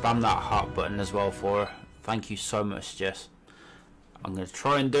and spam that heart button as well for her. Thank you so much, Jess. I'm going to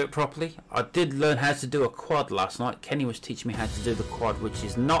try and do it properly. I did learn how to do a quad last night. Kenny was teaching me how to do the quad, which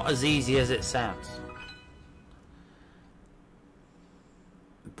is not as easy as it sounds.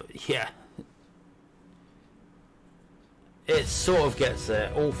 But yeah, it sort of gets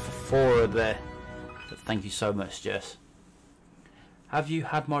there. All four are there. But thank you so much, Jess. Have you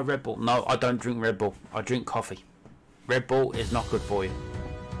had my Red Bull? No, I don't drink Red Bull. I drink coffee. Red Bull is not good for you.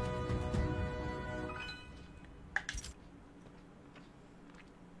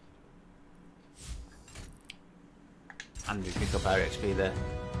 And we pick up our XP there.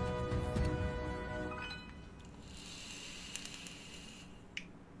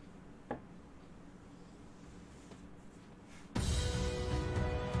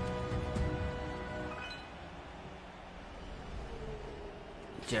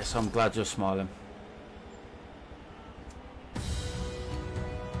 Yes, I'm glad you're smiling.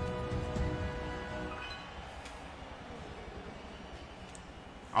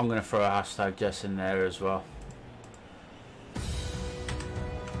 I'm going to throw a hashtag Jess in there as well.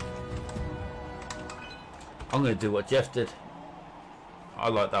 I'm going to do what Jeff did. I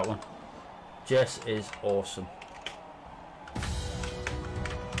like that one. Jess is awesome.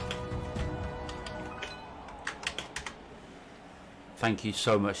 Thank you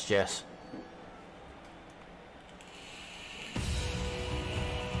so much, Jess.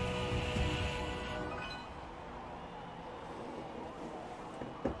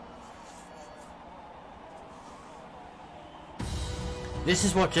 This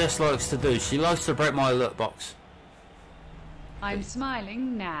is what Jess likes to do. She likes to break my alert box. I'm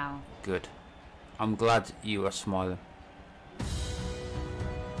smiling now. Good. I'm glad you are smiling.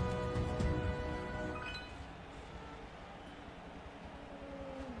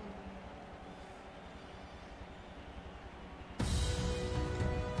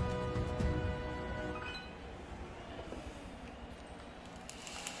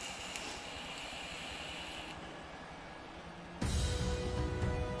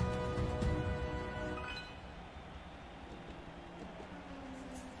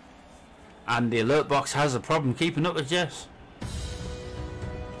 And the alert box has a problem keeping up with Jess.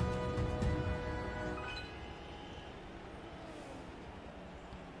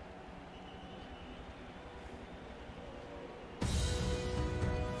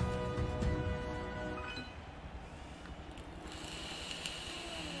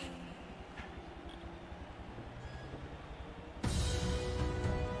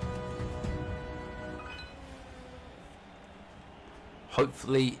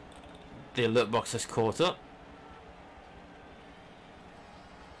 Hopefully the alert box has caught up.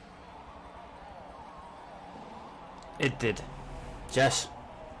 It did. Jess,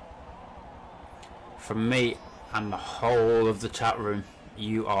 from me and the whole of the chat room,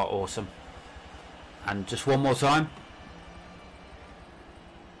 you are awesome. And just one more time,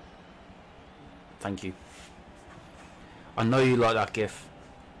 thank you. I know you like that gif.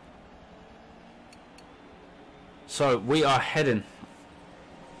 So we are heading.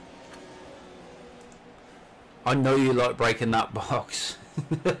 I know you like breaking that box.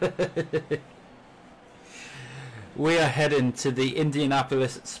 We are heading to the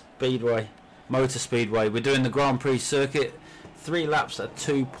Indianapolis Speedway, Motor Speedway. We're doing the Grand Prix circuit, 3 laps at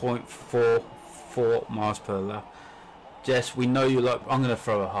 2.44 miles per lap. Jess, we know you like... I'm going to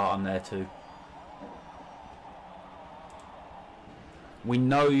throw a heart on there too. We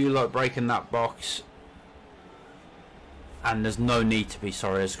know you like breaking that box. And there's no need to be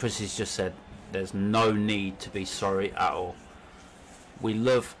sorry, as Chris has just said. there's no need to be sorry at all. We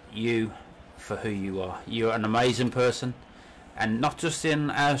love you for who you are. You're an amazing person, and not just in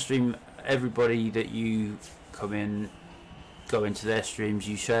our stream, everybody that you come in, go into their streams,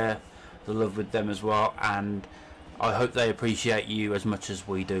 you share the love with them as well, and I hope they appreciate you as much as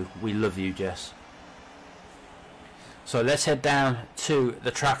we do. We love you, Jess. So let's head down to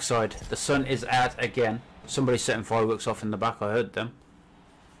the trackside. The sun is out again. Somebody's setting fireworks off in the back, I heard them.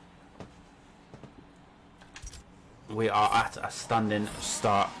 We are at a standing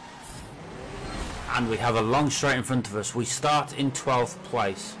start, and we have a long straight in front of us. We start in 12th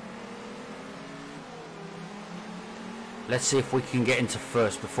place. Let's see if we can get into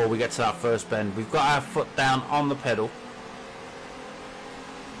first before we get to that first bend. We've got our foot down on the pedal.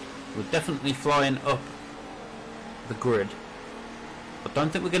 We're definitely flying up the grid. I don't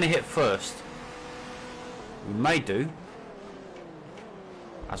think we're going to hit first. We may do.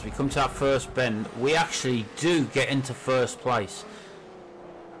 As we come to that first bend, we actually do get into first place.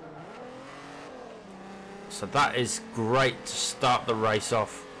 So that is great to start the race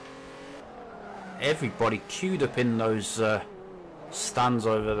off. Everybody queued up in those stands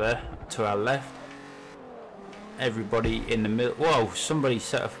over there to our left. Everybody in the middle. Whoa! Somebody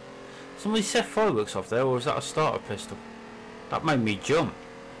set fireworks off there, or was that a starter pistol? That made me jump.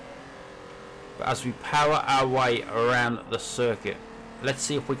 But as we power our way around the circuit, let's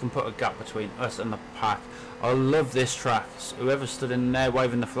see if we can put a gap between us and the pack. I love this track. Whoever stood in there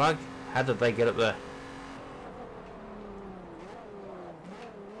waving the flag, how did they get up there?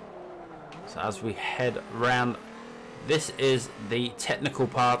 So as we head round, this is the technical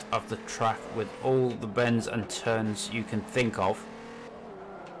part of the track with all the bends and turns you can think of.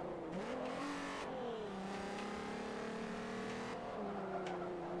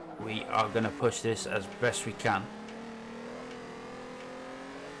 We are going to push this as best we can.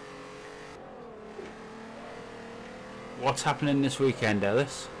 What's happening this weekend,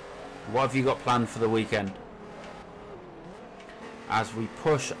 Ellis? What have you got planned for the weekend? As we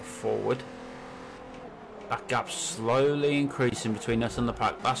push forward, that gap's slowly increasing between us and the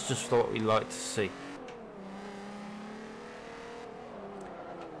pack. That's just what we like to see.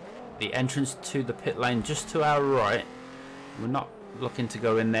 The entrance to the pit lane just to our right. We're not looking to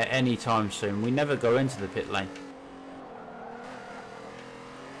go in there anytime soon. We never go into the pit lane.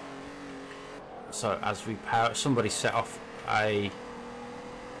 So as we power, somebody set off a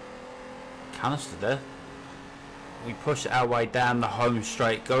canister there. We push our way down the home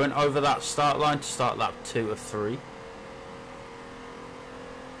straight, going over that start line to start lap 2 of 3.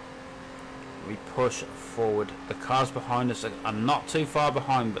 We push forward. The cars behind us are not too far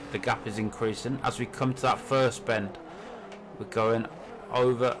behind, but the gap is increasing. As we come to that first bend, we're going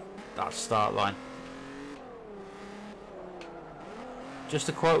over that start line. Just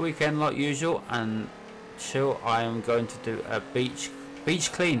a quiet weekend like usual and chill. I am going to do a beach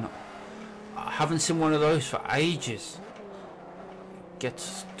clean. I haven't seen one of those for ages. Get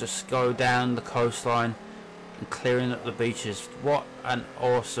to just go down the coastline and clearing up the beaches. What an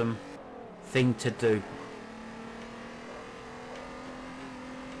awesome thing to do.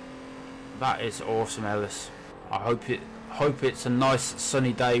 That is awesome, Ellis. I hope it's a nice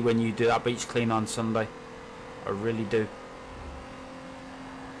sunny day when you do that beach clean on Sunday. I really do.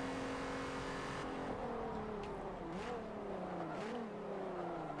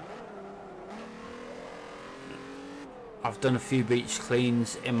 I've done a few beach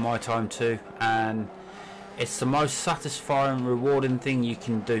cleans in my time too, and it's the most satisfying, rewarding thing you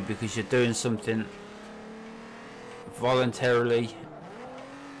can do because you're doing something voluntarily,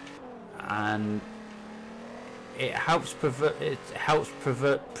 and it helps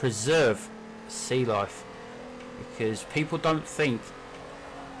preserve sea life, because people don't think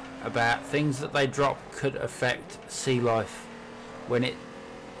about things that they drop could affect sea life when it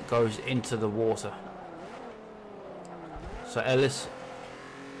goes into the water. So Ellis,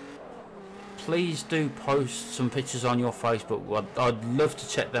 please do post some pictures on your Facebook. I'd love to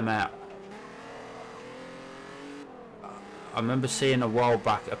check them out. I remember seeing a while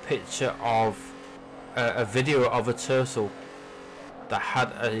back a picture of a video of a turtle that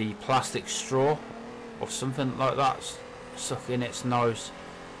had a plastic straw or something like that stuck in its nose,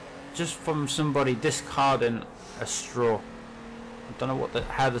 just from somebody discarding a straw. I don't know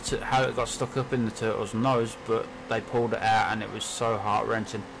how it got stuck up in the turtle's nose, but they pulled it out and it was so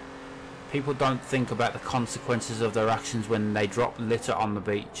heart-wrenching. People don't think about the consequences of their actions when they drop litter on the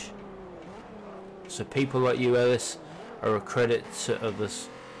beach. So people like you, Ellis, are a credit to others.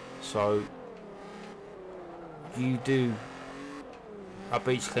 So you do a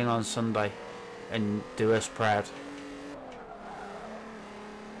beach clean on Sunday and do us proud.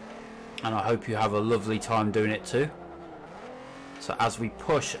 and I hope you have a lovely time doing it too. So as we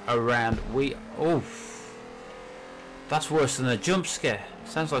push around, oh, that's worse than a jump scare.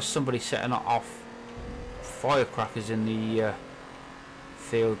 Sounds like somebody setting off firecrackers in the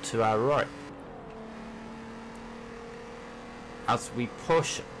field to our right. As we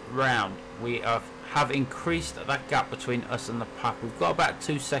push round, we have increased that gap between us and the pack. We've got about a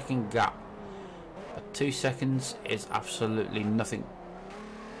 2-second gap, but 2 seconds is absolutely nothing.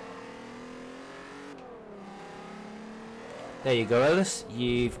 There you go, Ellis.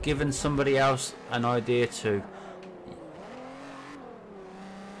 You've given somebody else an idea too.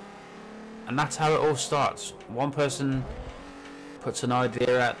 And that's how it all starts. One person puts an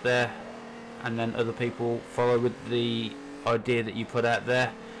idea out there, and then other people follow with the idea that you put out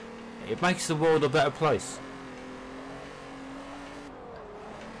there. It makes the world a better place.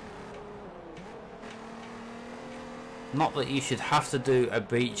 Not that you should have to do a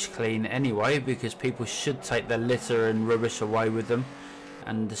beach clean anyway, because people should take their litter and rubbish away with them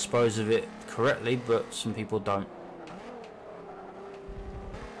and dispose of it correctly, but some people don't.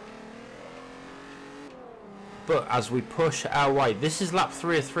 But as we push our way, this is lap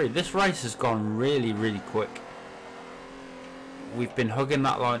 3 of 3. This race has gone really, really quick. We've been hugging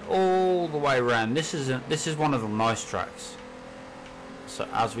that line all the way around. This is one of the nice tracks. So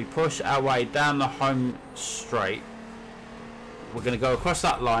as we push our way down the home straight, we're going to go across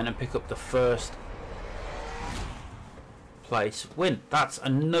that line and pick up the first place win. That's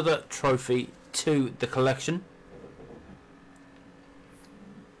another trophy to the collection.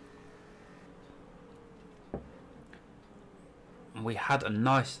 We had a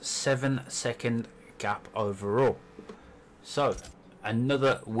nice 7-second gap overall. So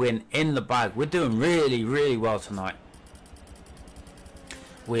another win in the bag. We're doing really, really well tonight.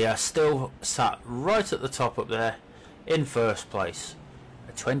 We are still sat right at the top up there in first place,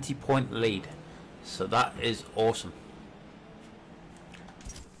 a 20-point lead, so that is awesome.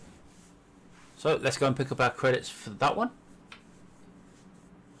 So let's go and pick up our credits for that one.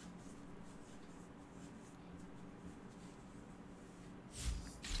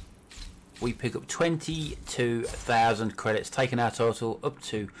 We pick up 22,000 credits, taking our total up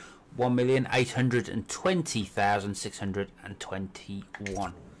to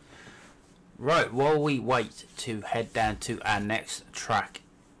 1,820,621. Right, while we wait to head down to our next track,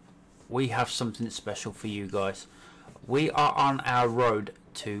 we have something special for you guys. We are on our road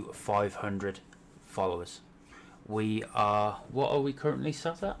to 500 followers. We are, what are we currently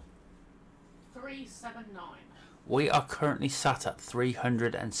sat at? 379. We are currently sat at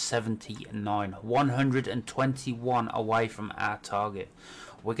 379, 121 away from our target.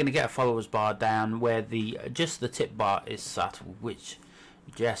 We're going to get a followers bar down where just the tip bar is sat, which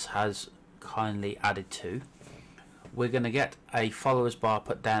Jess has kindly added to. We're going to get a followers bar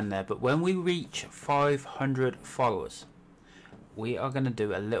put down there, but when we reach 500 followers, we are going to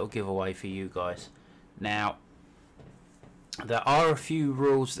do a little giveaway for you guys. Now, there are a few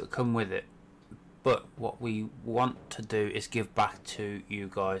rules that come with it, but what we want to do is give back to you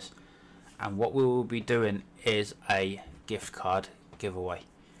guys, and what we will be doing is a gift card giveaway.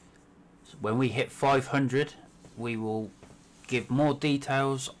 So when we hit 500, we will give more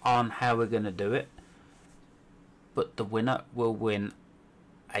details on how we're going to do it, but the winner will win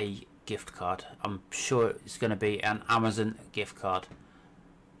a gift card. I'm sure it's going to be an Amazon gift card.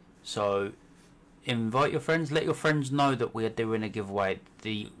 So invite your friends, let your friends know that we are doing a giveaway.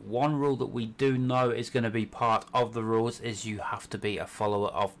 The one rule that we do know is going to be part of the rules is you have to be a follower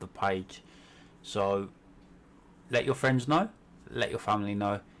of the page. So let your friends know, let your family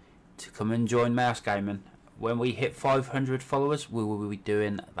know to come and join Mouse Gaming. When we hit 500 followers, we will be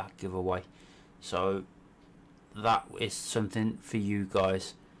doing that giveaway. So that is something for you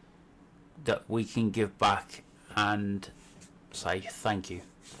guys that we can give back and say thank you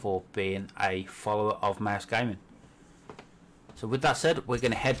for being a follower of Mouse Gaming. So with that said, we're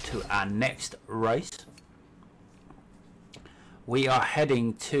going to head to our next race. We are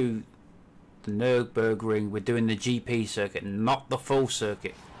heading to the Nürburgring. We're doing the GP circuit, not the full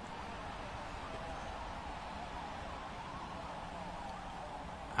circuit.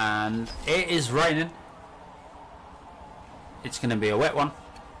 And it is raining. It's going to be a wet one.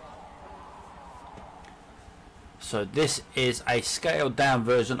 So this is a scaled down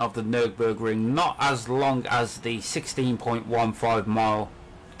version of the Nürburgring, not as long as the 16.15 mile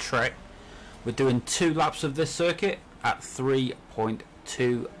trek. We're doing 2 laps of this circuit at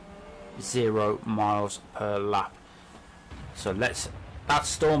 3.20 miles per lap. So that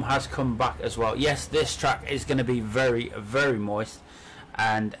storm has come back as well. Yes, this track is going to be very, very moist,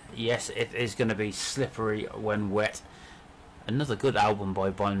 and yes, it is going to be slippery when wet. Another good album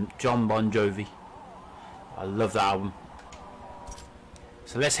by John Bon Jovi. I love that album.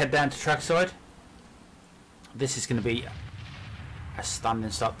 So let's head down to trackside. This is going to be a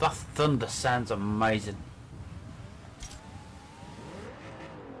standing start. That thunder sounds amazing.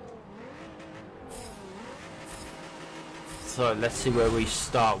 So let's see where we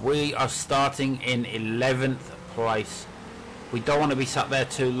start. We are starting in 11th place. We don't want to be sat there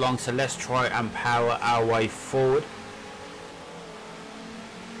too long, so let's try and power our way forward.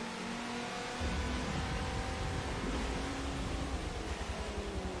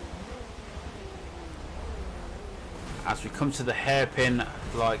 As we come to the hairpin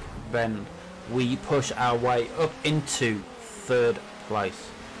like bend, we push our way up into 3rd place.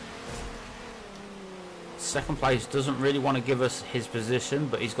 Second place doesn't really want to give us his position,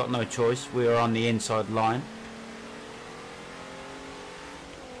 but he's got no choice. We are on the inside line.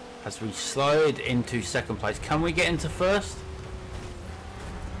 As we slide into 2nd place, can we get into 1st?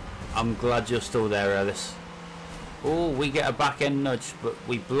 I'm glad you're still there, Ellis. Oh, we get a back end nudge, but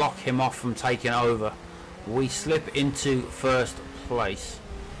we block him off from taking over. We slip into 1st place.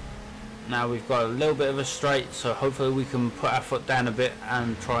 Now we've got a little bit of a straight, so hopefully we can put our foot down a bit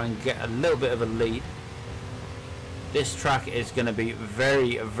and try and get a little bit of a lead. This track is going to be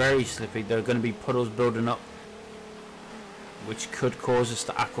very, very slippy. There are going to be puddles building up, which could cause us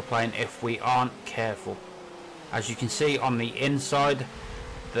to aquaplane if we aren't careful. As you can see on the inside,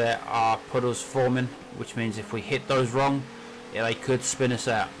 there are puddles forming, which means if we hit those wrong, yeah, they could spin us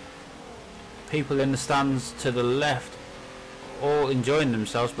out. People in the stands to the left all enjoying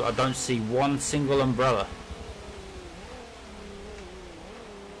themselves, but I don't see one single umbrella.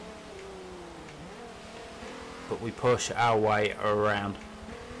 But we push our way around.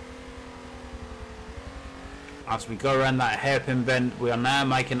 As we go around that hairpin bend, we are now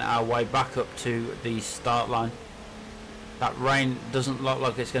making our way back up to the start line. That rain doesn't look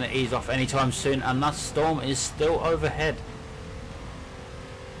like it's going to ease off anytime soon, and that storm is still overhead.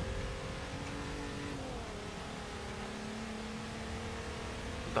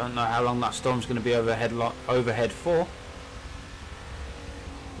 Don't know how long that storm's going to be overhead for,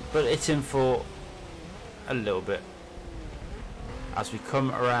 but it's in for a little bit. As we come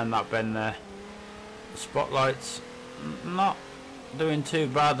around that bend there, the spotlights not doing too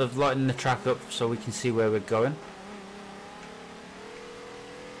bad of lighting the track up so we can see where we're going.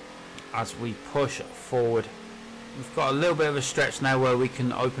 As we push forward, we've got a little bit of a stretch now where we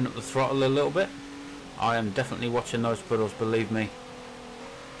can open up the throttle a little bit. I am definitely watching those puddles, believe me.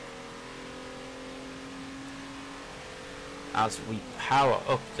 As we power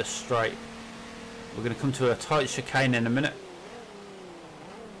up the straight, we're going to come to a tight chicane in a minute.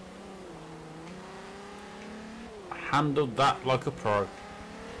 Handled that like a pro.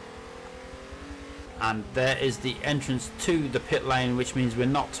 And there is the entrance to the pit lane, which means we're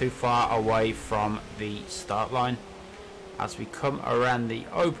not too far away from the start line. As we come around the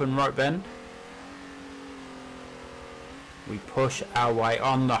open right bend, we push our way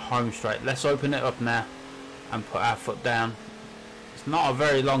on the home straight. Let's open it up now and put our foot down. It's not a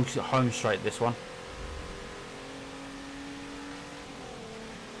very long home straight, this one.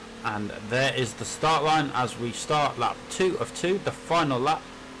 And there is the start line as we start lap 2 of 2, the final lap.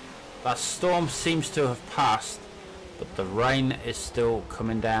 That storm seems to have passed, but the rain is still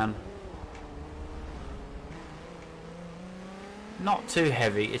coming down. Not too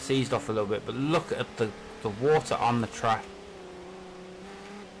heavy, it's eased off a little bit, but look at the water on the track.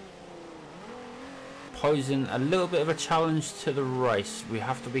 Posing a little bit of a challenge to the race. We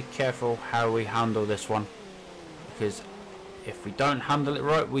have to be careful how we handle this one, because if we don't handle it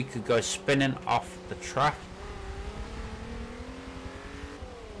right, we could go spinning off the track.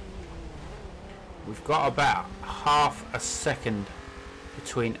 We've got about half a second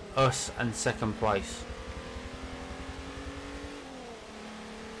between us and second place,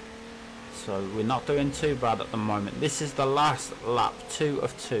 so we're not doing too bad at the moment. This is the last lap, 2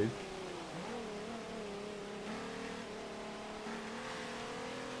 of 2.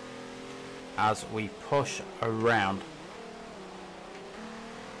 As we push around,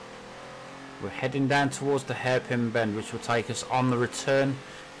 we're heading down towards the hairpin bend, which will take us on the return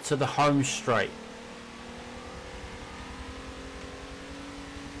to the home straight.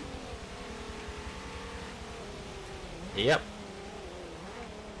 Yep,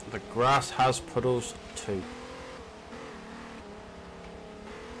 the grass has puddles too.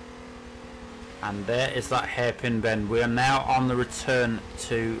 And there is that hairpin bend. We are now on the return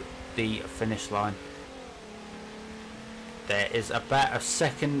to the finish line. There is about a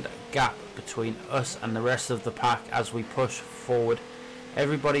second gap between us and the rest of the pack as we push forward.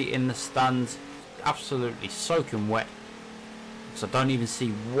 Everybody in the stands absolutely soaking wet. because I don't even see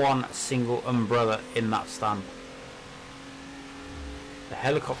one single umbrella in that stand. The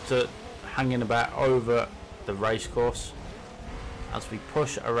helicopter hanging about over the racecourse as we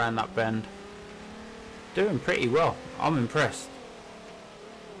push around that bend. Doing pretty well. I'm impressed.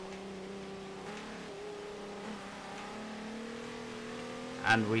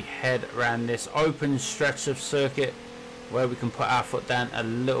 And we head around this open stretch of circuit where we can put our foot down a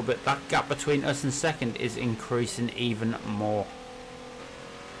little bit. That gap between us and second is increasing even more.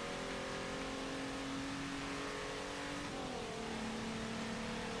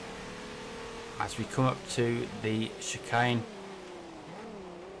 As we come up to the chicane,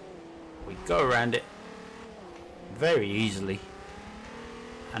 we go around it very easily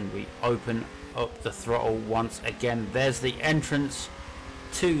and we open up the throttle once again. There's the entrance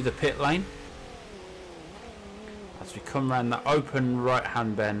to the pit lane. As we come around the open right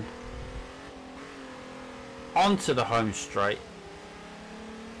hand bend onto the home straight,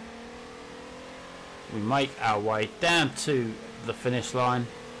 we make our way down to the finish line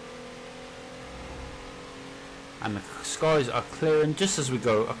and the skies are clearing just as we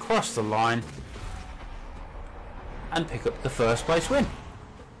go across the line and pick up the first place win.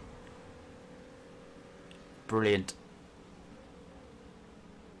 Brilliant.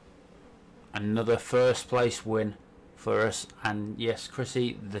 Another first place win for us, and yes,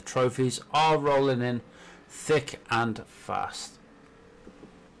 Chrissy, the trophies are rolling in thick and fast.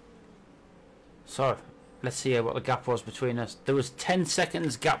 So let's see what the gap was between us. There was 10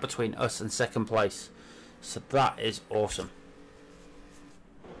 seconds gap between us and second place, so that is awesome.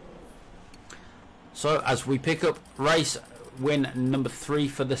 So as we pick up race win number 3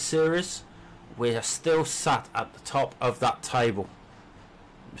 for the series, we are still sat at the top of that table.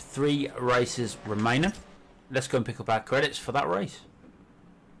 3 races remaining. Let's go and pick up our credits for that race.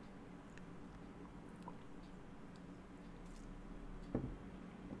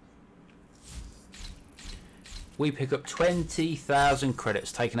 We pick up 20,000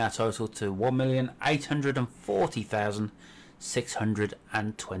 credits, taking our total to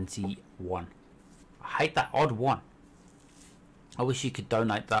 1,840,621. I hate that odd one. I wish you could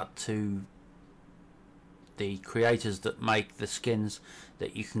donate that to the creators that make the skins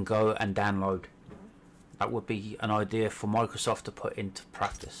that you can go and download. That would be an idea for Microsoft to put into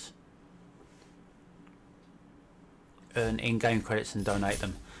practice. Earn in-game credits and donate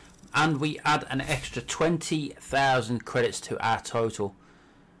them. And we add an extra 20,000 credits to our total.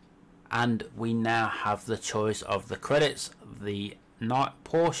 And we now have the choice of the credits. The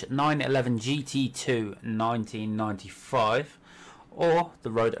Porsche 911 GT2 1995 or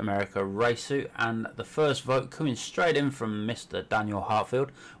the Road America race suit, and the first vote coming straight in from Mr. Daniel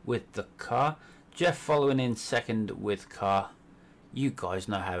Hartfield with the car. Jeff following in second with car. You guys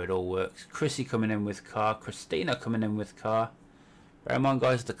know how it all works. Chrissy coming in with car. Christina coming in with car. Bear in mind,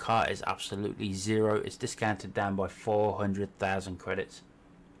 guys, the car is absolutely zero. It's discounted down by 400,000 credits.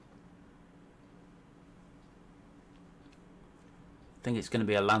 I think it's going to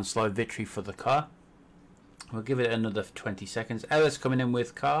be a landslide victory for the car. We'll give it another 20 seconds. Ella's coming in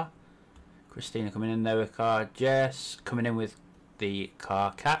with car. Christina coming in there with car. Jess coming in with the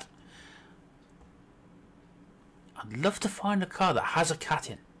car cat. I'd love to find a car that has a cat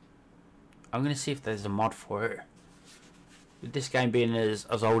in. I'm going to see if there's a mod for it. With this game being as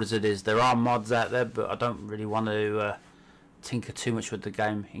old as it is, there are mods out there, but I don't really want to tinker too much with the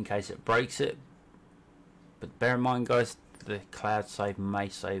game in case it breaks it. But bear in mind, guys, the cloud save may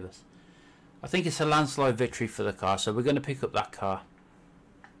save us. I think it's a landslide victory for the car, so we're going to pick up that car.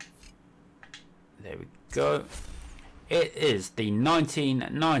 There we go. It is the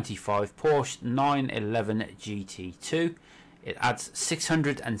 1995 Porsche 911 GT2. It adds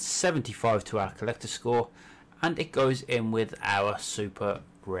 675 to our collector score, and it goes in with our super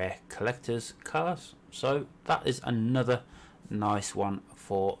rare collectors cars. So that is another nice one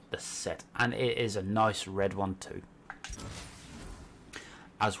for the set, and it is a nice red one too.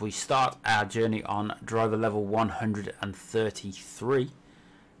 As we start our journey on driver level 133,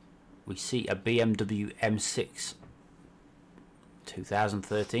 we see a BMW M6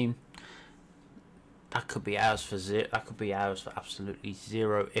 2013. That could be ours for zero. That could be ours for absolutely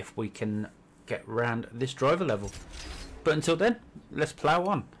zero if we can get around this driver level. But until then, let's plow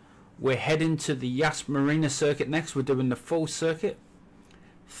on. We're heading to the Yas Marina circuit next. We're doing the full circuit,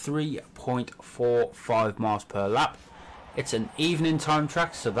 3.45 miles per lap. It's an evening time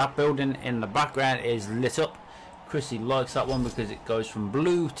track, so that building in the background is lit up. Chrissy likes that one because it goes from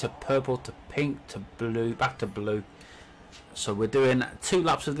blue to purple to pink to blue, back to blue. So we're doing 2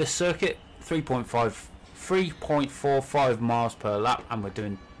 laps of this circuit, 3.45 miles per lap, and we're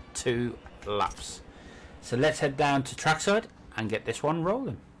doing 2 laps. So let's head down to trackside and get this one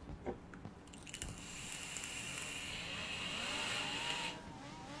rolling.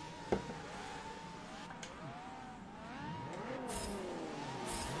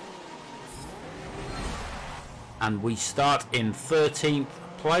 And we start in 13th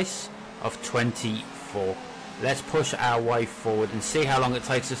place of 24. Let's push our way forward and see how long it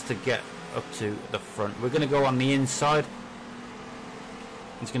takes us to get up to the front. We're going to go on the inside.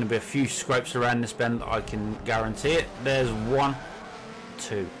 There's going to be a few scrapes around this bend, I can guarantee it. There's 1,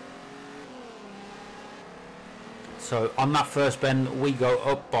 2. So on that first bend we go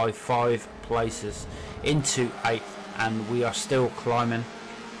up by 5 places into 8th, and we are still climbing.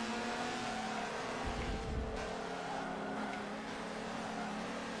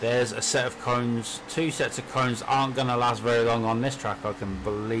 There's a set of cones. 2 sets of cones aren't going to last very long on this track, I can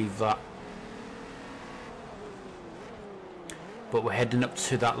believe that. But we're heading up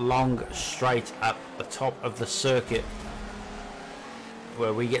to that long straight at the top of the circuit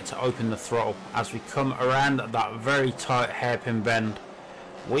where we get to open the throttle. As we come around that very tight hairpin bend,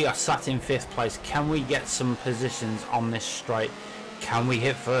 we are sat in 5th place. Can we get some positions on this straight? Can we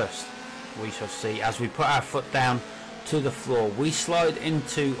hit first? We shall see. As we put our foot down to the floor, we slide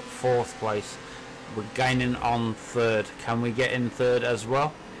into 4th place. We're gaining on 3rd. Can we get in 3rd as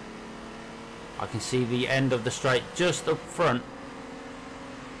well? I can see the end of the straight just up front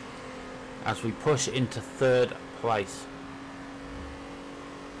as we push into 3rd place.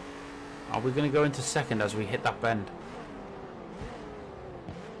 Are we going to go into 2nd as we hit that bend?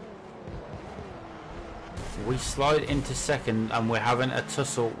 We slide into 2nd and we're having a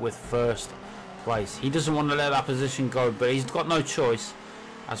tussle with 1st place. He doesn't want to let that position go, but he's got no choice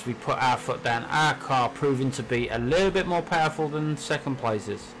as we put our foot down. Our car proving to be a little bit more powerful than 2nd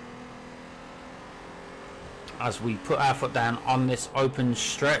places. As we put our foot down on this open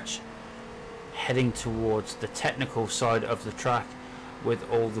stretch, heading towards the technical side of the track with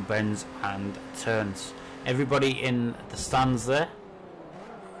all the bends and turns. Everybody in the stands there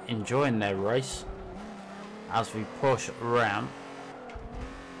enjoying their race as we push around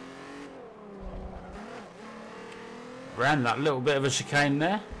that little bit of a chicane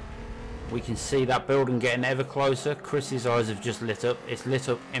there. We can see that building getting ever closer. Chris's eyes have just lit up. It's lit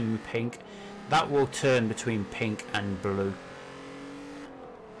up in pink. That will turn between pink and blue.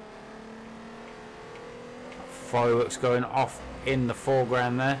 Fireworks going off in the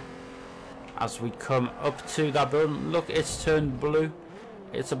foreground there. As we come up to that building, look, it's turned blue.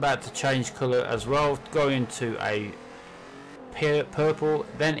 It's about to change colour as well, going into a purple,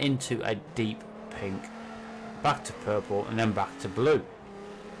 then into a deep pink, back to purple, and then back to blue.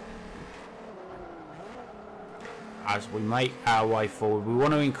 As we make our way forward, we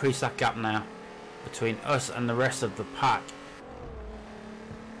want to increase that gap now between us and the rest of the pack.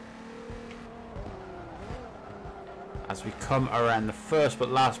 As we come around the first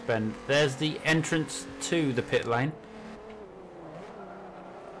but last bend, there's the entrance to the pit lane,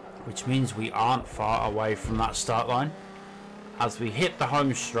 which means we aren't far away from that start line. As we hit the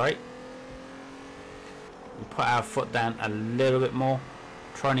home straight, we put our foot down a little bit more,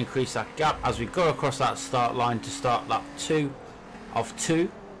 try and increase that gap as we go across that start line to start lap 2 of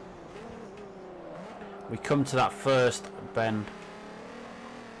 2. We come to that first bend.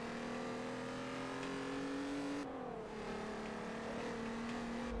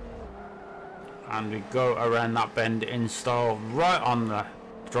 And we go around that bend in style right on the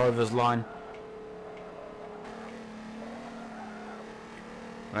driver's line.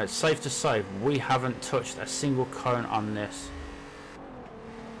 Well, it's safe to say we haven't touched a single cone on this.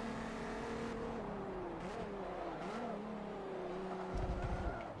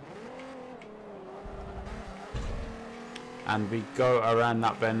 And we go around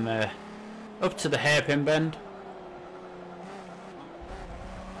that bend there up to the hairpin bend.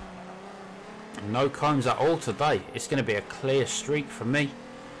 No cones at all today. It's going to be a clear streak for me.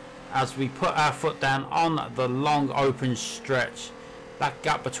 As we put our foot down on the long open stretch, that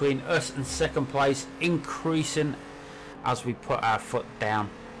gap between us and second place increasing as we put our foot down.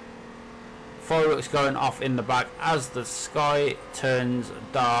 Fireworks going off in the back as the sky turns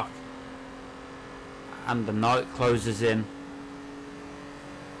dark and the night closes in.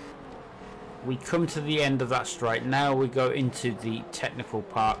 We come to the end of that straight. Now we go into the technical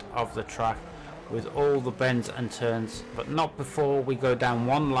part of the track with all the bends and turns, but not before we go down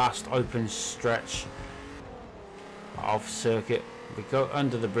one last open stretch of circuit. We go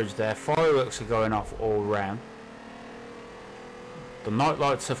under the bridge there. Fireworks are going off all round. The night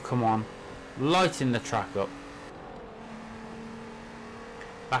lights have come on, lighting the track up.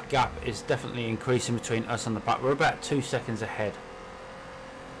 That gap is definitely increasing between us and the back. We're about 2 seconds ahead,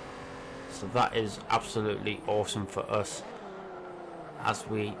 so that is absolutely awesome for us. as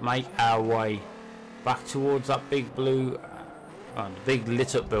we make our way back towards that big blue, the big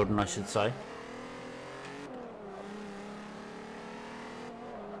lit up building I should say.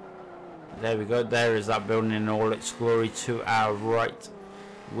 There we go, there is that building in all its glory to our right.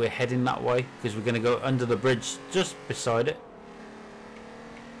 We're heading that way because we're going to go under the bridge just beside it.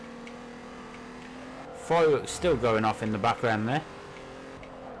 Fireworks still going off in the background there.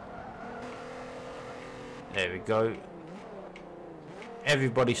 There we go.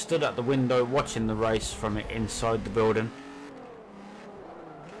 Everybody stood at the window watching the race from inside the building.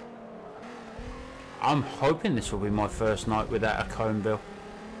 I'm hoping this will be my first night without a cone bill.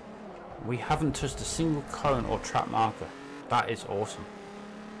 We haven't touched a single cone or track marker. That is awesome.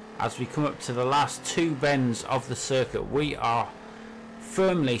 As we come up to the last two bends of the circuit, we are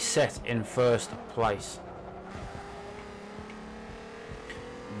firmly set in first place.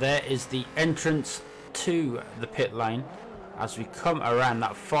 There is the entrance to the pit lane. As we come around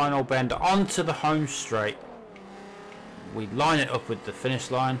that final bend onto the home straight, we line it up with the finish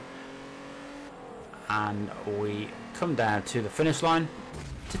line and we come down to the finish line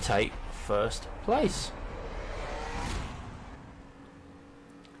to take first place,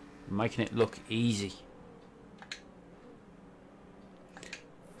 making it look easy.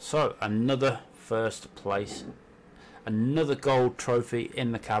 So another first place, another gold trophy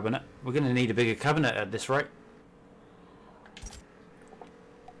in the cabinet. We're going to need a bigger cabinet at this rate.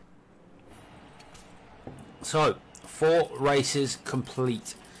 So 4 races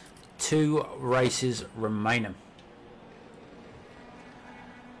complete, 2 races remaining.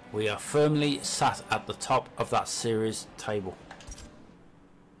 We are firmly sat at the top of that series table.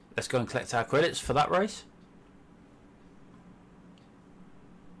 Let's go and collect our credits for that race.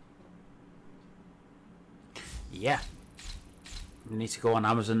 Yeah, we need to go on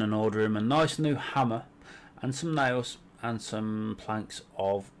Amazon and order him a nice new hammer and some nails and some planks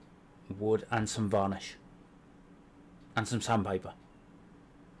of wood and some varnish and some sandpaper.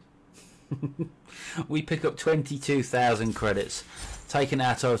 We pick up 22,000 credits, taking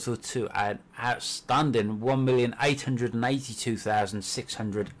our total to an outstanding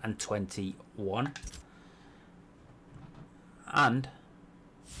 1,882,621, and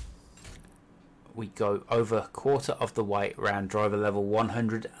we go over a quarter of the way around driver level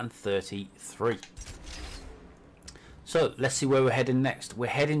 133. So let's see where we're heading next. We're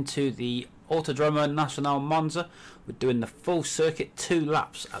heading to the Autodromo Nacional Monza. We're doing the full circuit, 2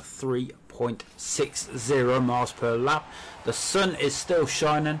 laps at 3.60 miles per lap. The sun is still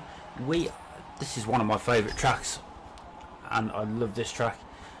shining. This is one of my favourite tracks, and I love this track.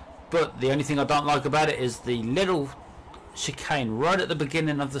 But the only thing I don't like about it is the little chicane right at the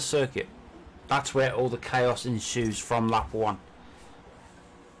beginning of the circuit. That's where all the chaos ensues from lap 1.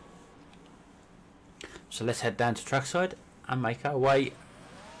 So let's head down to trackside and make our way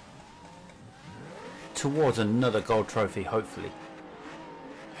towards another gold trophy, hopefully.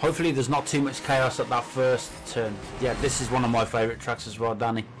 Hopefully there's not too much chaos at that first turn. Yeah, this is one of my favourite tracks as well,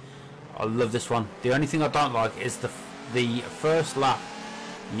 Danny. I love this one. The only thing I don't like is the first lap.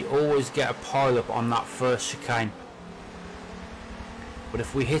 You always get a pile up on that first chicane. But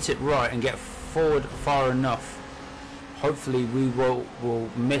if we hit it right and get forward far enough, hopefully we will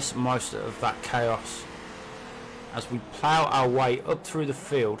miss most of that chaos. As we plough our way up through the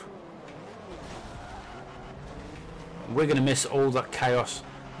field, we're going to miss all that chaos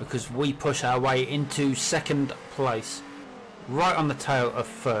because we push our way into second place, right on the tail of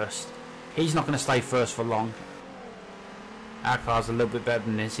first. He's not going to stay first for long. Our car's a little bit better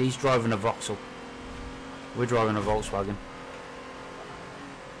than this. He's driving a Vauxhall. We're driving a Volkswagen.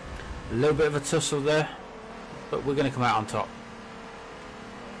 A little bit of a tussle there, but we're going to come out on top.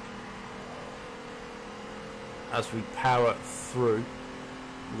 As we power through,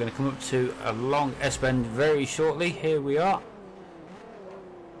 we're going to come up to a long S-bend very shortly. Here we are.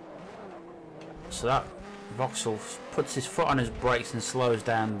 So that Vauxhall puts his foot on his brakes and slows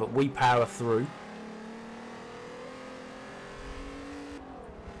down, but we power through.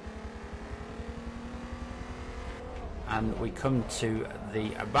 And we come to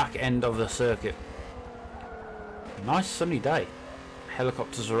the back end of the circuit. Nice sunny day.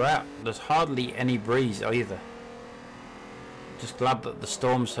 Helicopters are out. There's hardly any breeze either. Just glad that the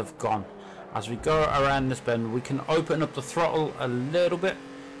storms have gone. As we go around this bend, we can open up the throttle a little bit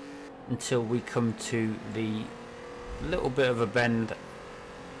until we come to the little bit of a bend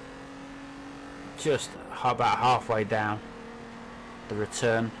just about halfway down the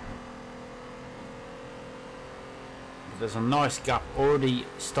return. There's a nice gap already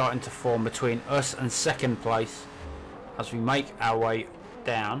starting to form between us and second place as we make our way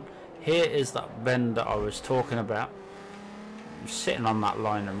down. Here is that bend that I was talking about. sitting on that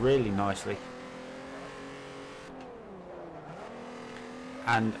line really nicely.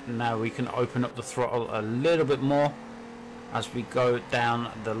 And now we can open up the throttle a little bit more as we go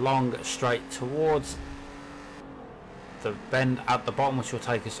down the long straight towards the bend at the bottom, which will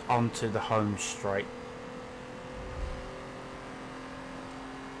take us onto the home straight.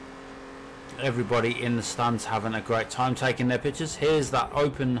 Everybody in the stands having a great time taking their pictures. Here's that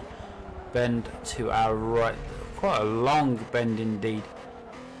open bend to our right, quite a long bend indeed,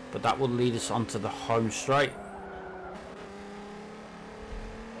 but that will lead us onto the home straight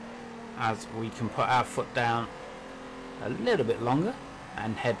as we can put our foot down a little bit longer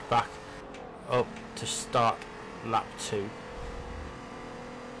and head back up to start lap 2.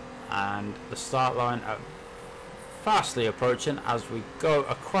 And the start line fastly approaching as we go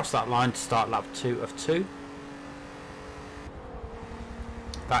across that line to start lap 2 of 2.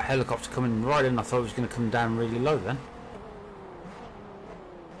 That helicopter coming right in, I thought it was going to come down really low then.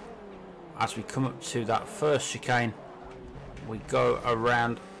 As we come up to that first chicane, we go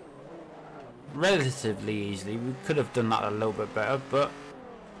around relatively easily. We could have done that a little bit better, but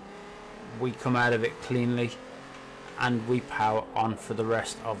we come out of it cleanly and we power on for the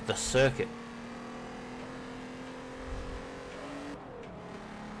rest of the circuit.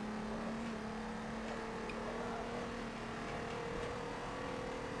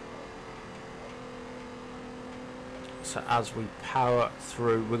 So as we power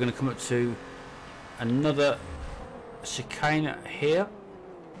through, we're going to come up to another chicane here.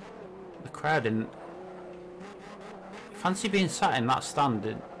 The crowd didn't fancy being sat in that stand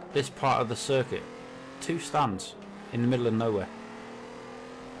in this part of the circuit. 2 stands in the middle of nowhere.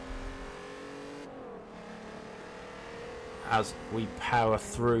 As we power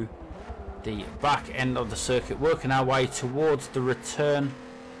through the back end of the circuit, working our way towards the return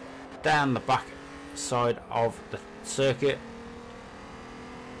down the back side of the circuit,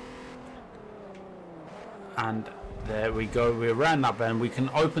 and there we go, we're around that bend. We can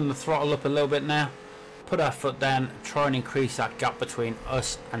open the throttle up a little bit now, put our foot down, try and increase that gap between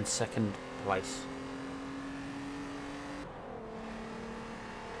us and second place.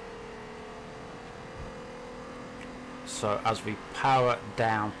 So as we power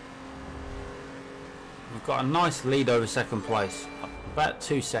down, we've got a nice lead over second place, about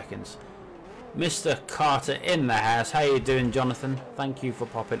 2 seconds. Mr. Carter in the house. How you doing, Jonathan? Thank you for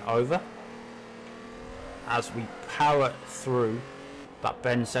popping over. As we power through that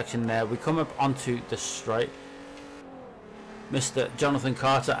bend section there, we come up onto the straight. Mr. Jonathan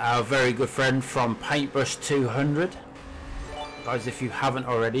Carter, our very good friend from Paintbrush 200. Guys, if you haven't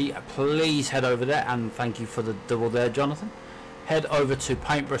already, please head over there, and thank you for the double there, Jonathan. Head over to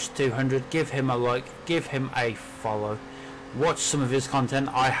Paintbrush 200, give him a like, give him a follow. Watch some of his content.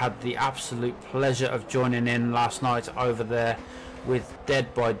 I had the absolute pleasure of joining in last night over there with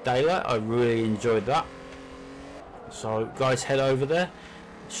Dead by Daylight. I really enjoyed that. So guys, head over there,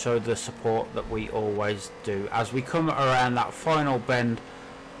 show the support that we always do. As we come around that final bend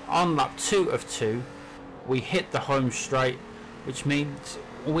on lap 2 of 2, we hit the home straight, which means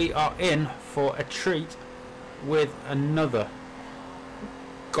we are in for a treat with another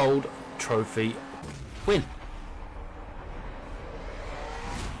gold trophy win.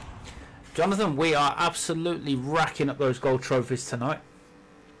 Jonathan, we are absolutely racking up those gold trophies tonight.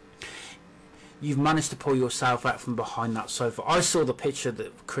 You've managed to pull yourself out from behind that sofa. I saw the picture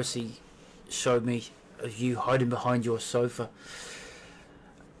that Chrissy showed me of you hiding behind your sofa.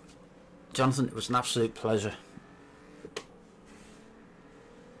 Jonathan, it was an absolute pleasure.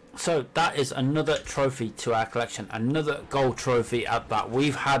 So that is another trophy to our collection, another gold trophy at that.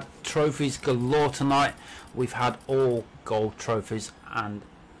 We've had trophies galore tonight. We've had all gold trophies, and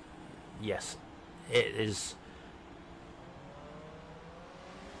yes, it is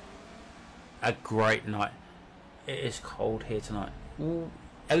a great night. It is cold here tonight. Ooh.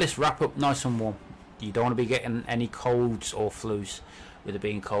 Ellis, wrap up nice and warm. You don't want to be getting any colds or flus with it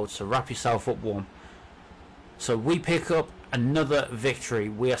being cold, so wrap yourself up warm. So we pick up another victory.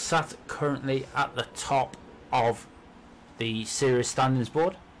 We are sat currently at the top of the series standings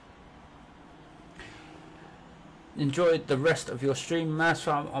board. Enjoyed the rest of your stream, Mass.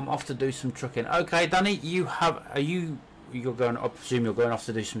 I'm off to do some trucking. Okay, Danny, you're going, I presume you're going off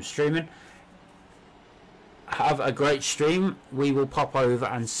to do some streaming. Have a great stream. We will pop over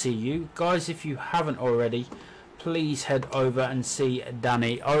and see you guys. If you haven't already, please head over and see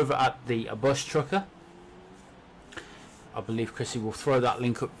Danny over at the Bus Trucker. I believe Chrissy will throw that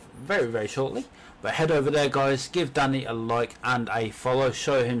link up very, very shortly. But head over there, guys. Give Danny a like and a follow.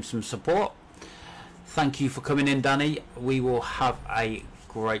 Show him some support. Thank you for coming in, Danny. We will have a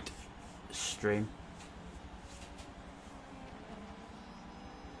great stream.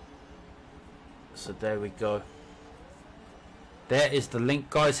 So there we go. There is the link,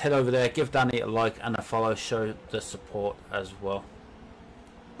 guys. Head over there, give Danny a like and a follow, show the support as well.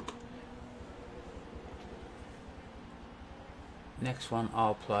 Next one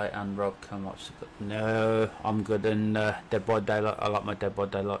I'll play and Rob can watch the... No, I'm good in Dead by Daylight. I like my Dead by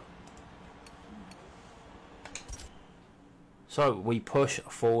Daylight. So we push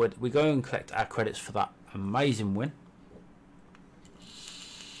forward. We go and collect our credits for that amazing win.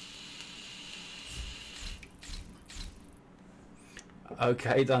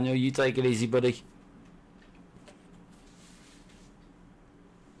 Okay, Daniel, you take it easy, buddy.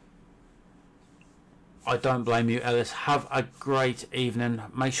 I don't blame you, Ellis. Have a great evening.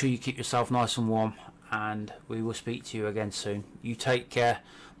 Make sure you keep yourself nice and warm, and we will speak to you again soon. You take care.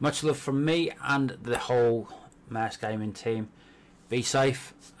 Much love from me and the whole Mouse Gaming team. Be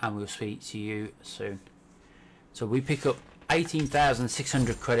safe, and we'll speak to you soon. So we pick up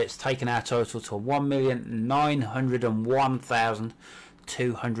 18,600 credits, taking our total to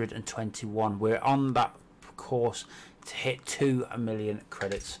 1,901,221. We're on that course to hit 2 million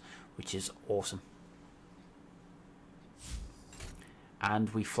credits, which is awesome. And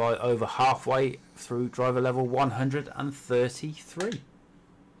we fly over halfway through driver level 133.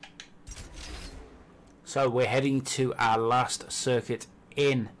 So we're heading to our last circuit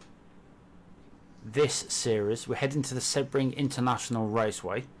in this series. We're heading to the Sebring International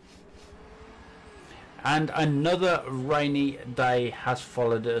Raceway. And another rainy day has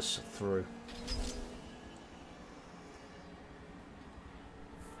followed us through.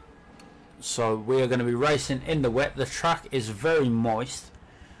 So we are going to be racing in the wet. The track is very moist.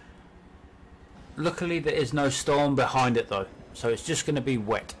 Luckily there is no storm behind it though, so it's just going to be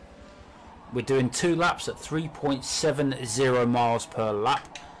wet. We're doing 2 laps at 3.70 miles per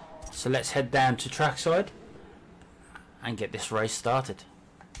lap. So let's head down to trackside and get this race started.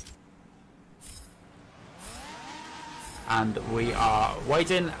 And we are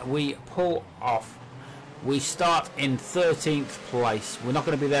waiting. We pull off. We start in 13th place. We're not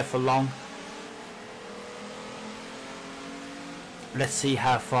going to be there for long. Let's see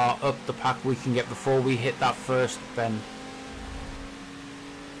how far up the pack we can get before we hit that first bend.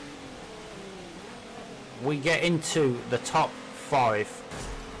 We get into the top 5.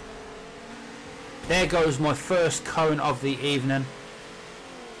 There goes my first cone of the evening.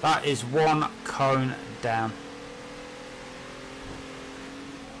 That is 1 cone down.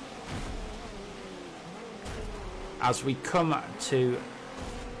 As we come to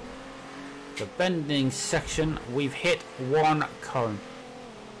the bending section, we've hit 1 cone.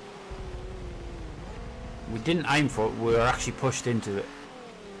 We didn't aim for it, we were actually pushed into it.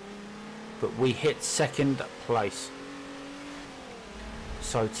 But we hit 2nd place.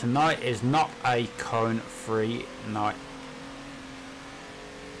 So tonight is not a cone free night.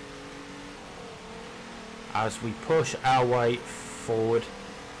 As we push our way forward,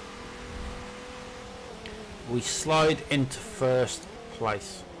 we slide into 1st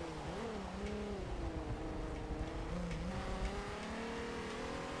place.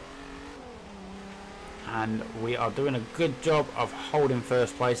 And we are doing a good job of holding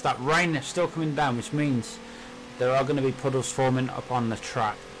 1st place. That rain is still coming down, which means there are going to be puddles forming up on the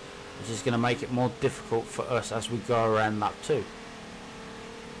track, which is going to make it more difficult for us as we go around lap 2.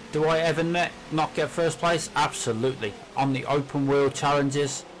 Do I ever not get 1st place? Absolutely. On the open wheel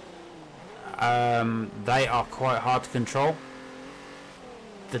challenges, they are quite hard to control.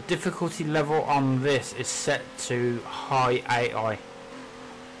 The difficulty level on this is set to high AI,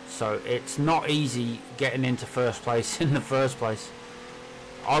 so it's not easy getting into 1st place in the first place.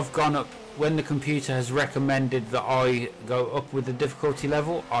 I've gone up when the computer has recommended that I go up with the difficulty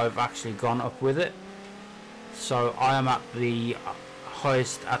level. I've actually gone up with it, so I am at the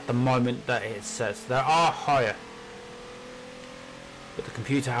highest at the moment that it says. There are higher, but the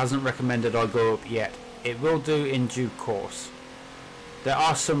computer hasn't recommended I go up yet. It will do in due course. There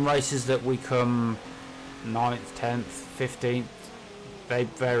are some races that we come 9th, 10th, 15th, they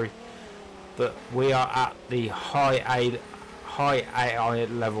vary, but we are at the high AI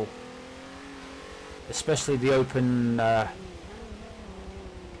level, especially the open, like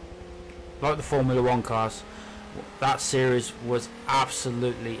the Formula 1 cars. That series was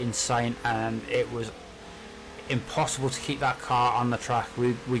absolutely insane, and it was impossible to keep that car on the track.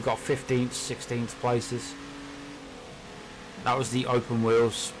 We got 15th, 16th places. That was the open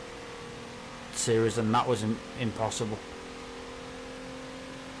wheels series, and that was impossible.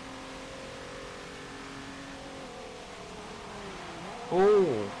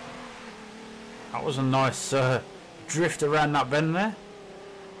 Oh, that was a nice drift around that bend there.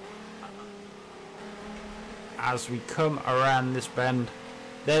 As we come around this bend,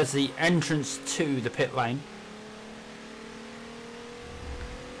 There's the entrance to the pit lane.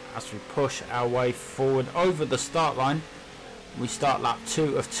 As we push our way forward over the start line, we start lap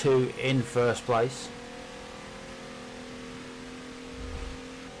 2 of 2 in first place.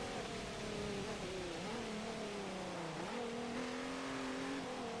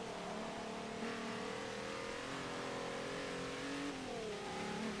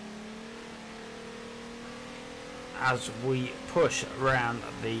 As we push around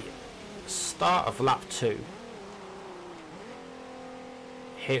the start of lap 2,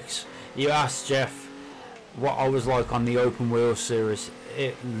 Hicks, you asked Jeff what I was like on the open wheel series.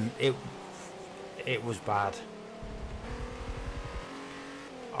 It was bad.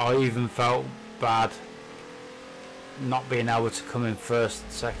 I even felt bad not being able to come in first,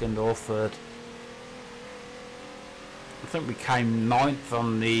 second or third. I think we came 9th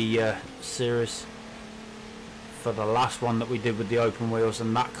on the series for the last one that we did with the open wheels,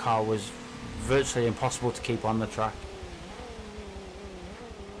 and that car was virtually impossible to keep on the track.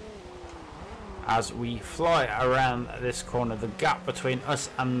 As we fly around this corner, the gap between us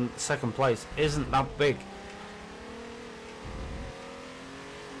and second place isn't that big.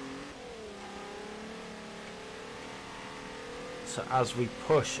 So as we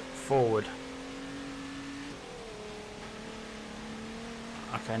push forward,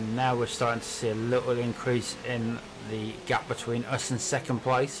 okay, now we're starting to see a little increase in the gap between us and second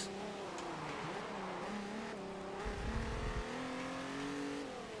place.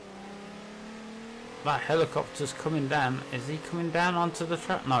 That helicopter's coming down. Is he coming down onto the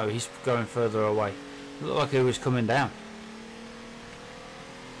track? No, he's going further away. Looked like he was coming down.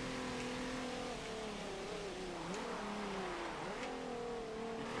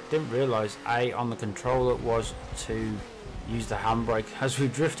 Didn't realise on the controller was to use the handbrake as we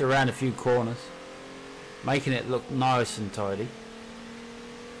drift around a few corners, making it look nice and tidy.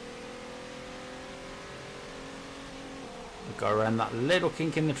 We go around that little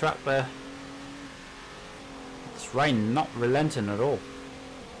kink in the track there. This rain not relenting at all.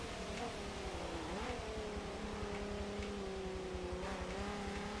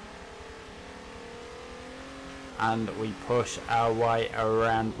 And we push our way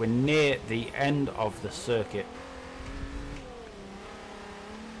around. We're near the end of the circuit.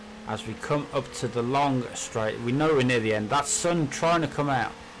 As we come up to the long straight, we know we're near the end. That sun trying to come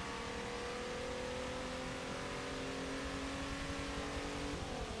out.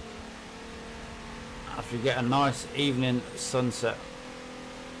 As we get a nice evening sunset.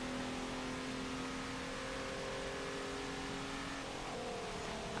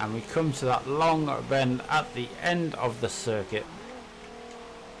 And we come to that long bend at the end of the circuit.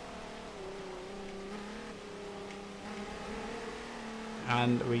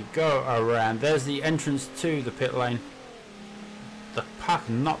 And we go around. There's the entrance to the pit lane. The pack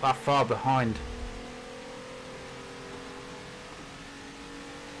not that far behind.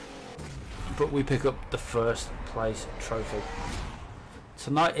 But we pick up the first place trophy.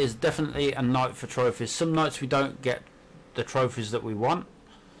 Tonight is definitely a night for trophies. Some nights we don't get the trophies that we want.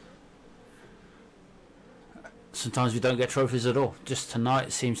 Sometimes we don't get trophies at all. Just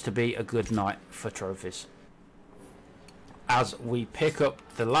tonight seems to be a good night for trophies. As we pick up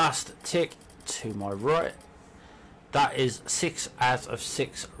the last tick to my right, that is 6 out of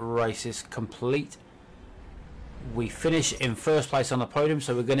 6 races complete. We finish in first place on the podium,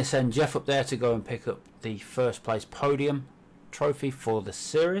 so we're going to send Jeff up there to go and pick up the first place podium trophy for the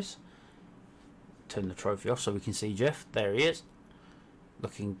series. Turn the trophy off so we can see Jeff. There he is,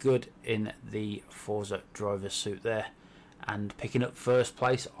 looking good in the Forza driver suit there, and picking up first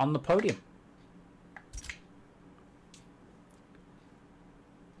place on the podium.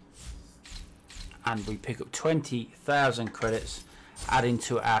 And we pick up 20,000 credits, adding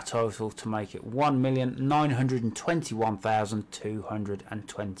to our total to make it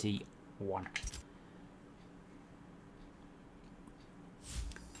 1,921,221.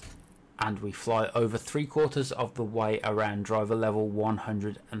 And we fly over 3/4 of the way around driver level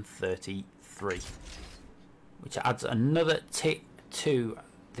 133, which adds another tick to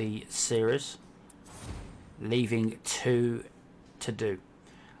the series, leaving 2 to do.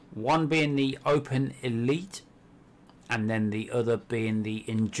 One being the Open Elite, and then the other being the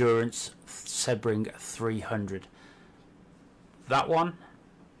Endurance Sebring 300. That one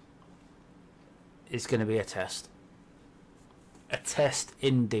is going to be a test. A test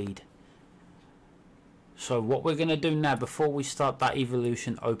indeed. So what we're going to do now, before we start that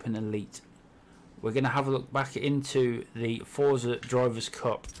Evolution Open Elite, we're going to have a look back into the Forza Drivers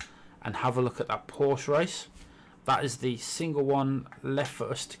Cup and have a look at that Porsche race. That is the single one left for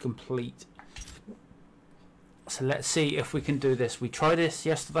us to complete. So let's see if we can do this. We tried this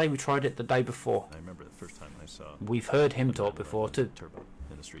yesterday, we tried it the day before. I remember the first time I saw. We've heard him talk before too. Turbo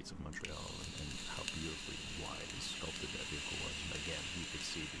in the streets of Montreal, and how beautifully wide and sculpted that vehicle was. And again, you could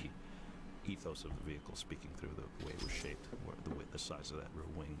see the ethos of the vehicle speaking through the way it was shaped, the size of that rear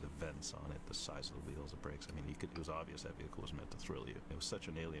wing, the vents on it, the size of the wheels, the brakes. I mean, it was obvious that vehicle was meant to thrill you. It was such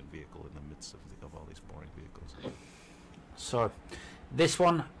an alien vehicle in the midst of all these boring vehicles. So, this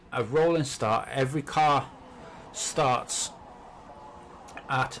one, a rolling start. Every car starts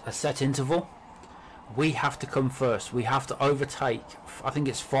at a set interval. We have to come first. We have to overtake. I think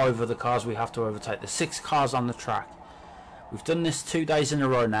it's 5 of the cars we have to overtake. There's 6 cars on the track. We've done this 2 days in a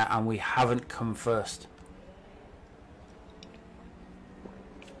row now, and we haven't come first.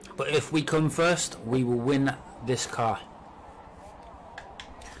 But if we come first, we will win this car.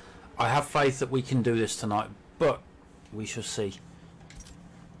 I have faith that we can do this tonight, but we shall see.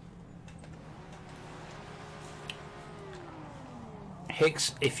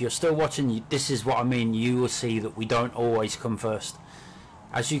 Hicks, if you're still watching, this is what I mean. You will see that we don't always come first.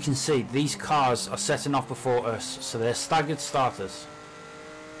 As you can see, these cars are setting off before us, so they're staggered starters.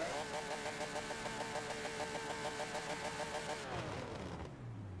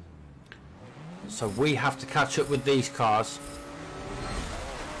 So we have to catch up with these cars,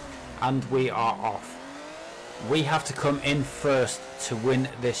 and we are off. We have to come in first to win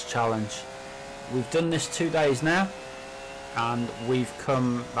this challenge. We've done this 2 days now, and we've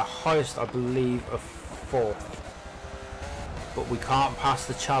come the highest, I believe, of 4th. But we can't pass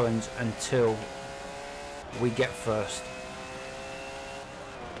the challenge until we get first.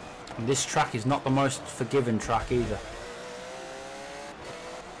 And this track is not the most forgiving track either.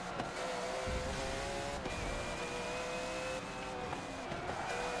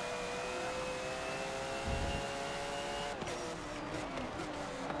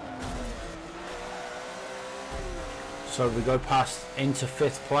 So we go past into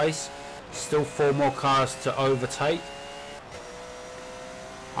 5th place. Still 4 more cars to overtake.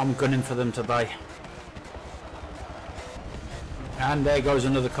 I'm gunning for them today. And there goes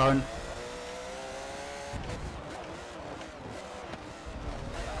another cone.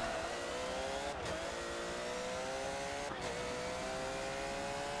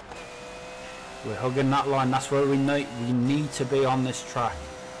 We're hugging that line. That's where we need to be on this track,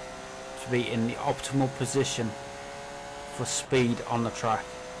 to be in the optimal position for speed on the track.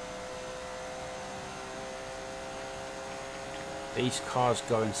 These cars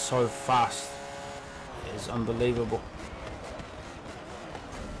going so fast, it is unbelievable.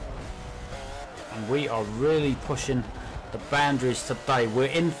 And we are really pushing the boundaries today. We're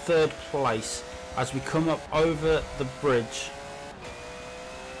in 3rd place. As we come up over the bridge,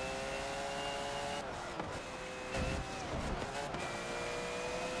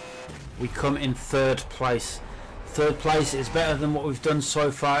 we come in 3rd place. 3rd place is better than what we've done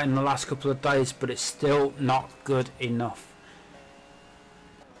so far in the last couple of days, but it's still not good enough.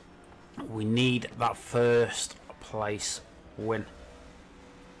 We need that 1st place win.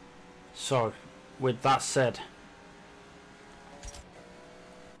 So, with that said,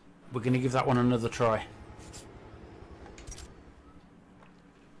 we're going to give that one another try.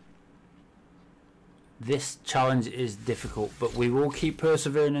 This challenge is difficult, but we will keep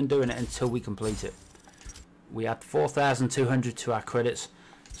persevering and doing it until we complete it. We had 4,200 to our credits,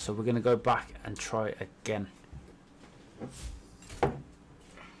 so we're going to go back and try again.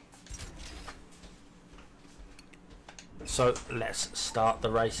 So let's start the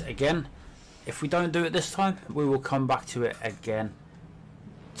race again. If we don't do it this time, we will come back to it again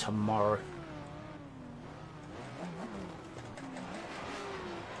tomorrow.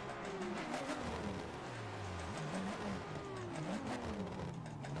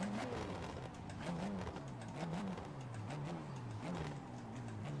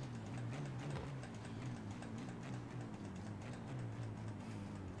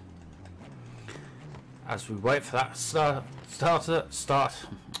 As we wait for that start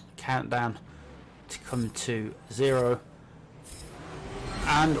countdown to come to 0,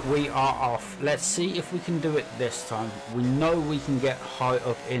 and we are off. Let's see if we can do it this time. We know we can get high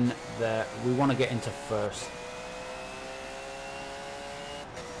up in there. We want to get into 1st.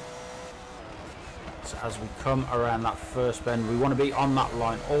 So as we come around that 1st bend, we want to be on that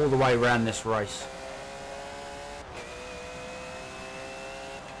line all the way around this race.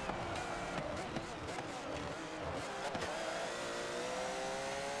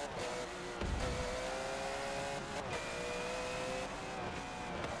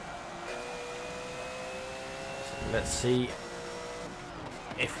 Let's see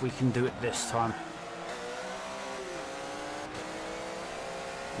if we can do it this time.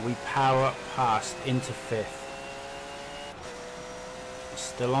 We power past into 5th.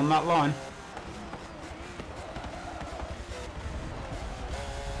 Still on that line.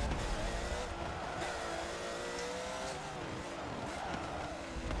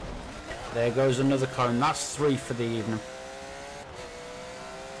 There goes another cone. That's 3 for the evening.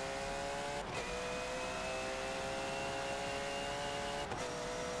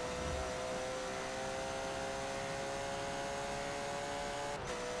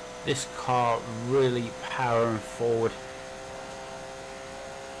 This car really powering forward.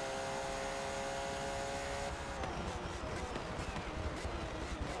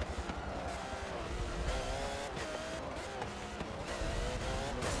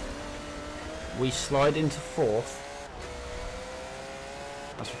 We slide into 4th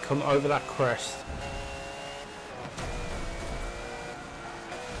as we come over that crest.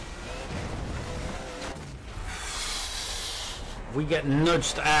 We get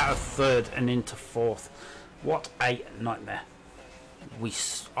nudged out of 3rd and into 4th. What a nightmare.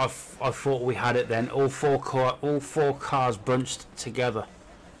 I thought we had it then. All four cars bunched together.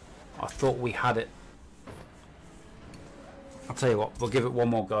 I thought we had it. I'll tell you what, we'll give it one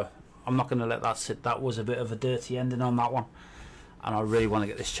more go. I'm not going to let that sit. That was a bit of a dirty ending on that one, and I really want to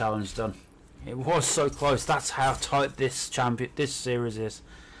get this challenge done. It was so close. That's how tight this series is.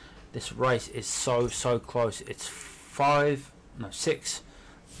 This race is so close. It's 6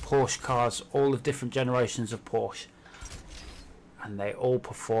 Porsche cars, all of different generations of Porsche, and they all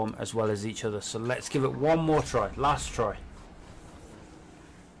perform as well as each other. So let's give it one more try, last try.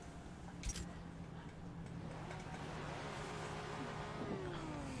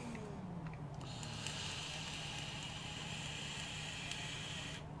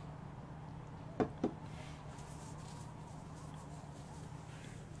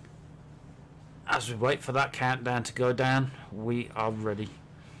 As we wait for that countdown to go down, we are ready.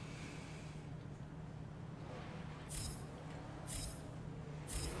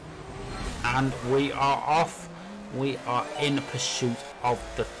 And we are off. We are in pursuit of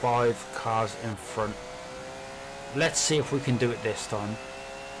the 5 cars in front. Let's see if we can do it this time.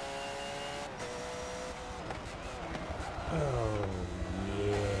 Oh,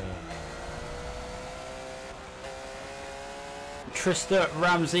 yeah. Trista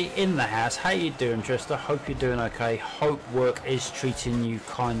Ramsey in the house. How you doing, Trista? Hope you're doing okay. Hope work is treating you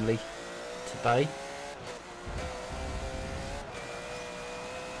kindly today.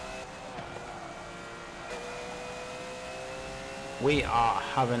 We are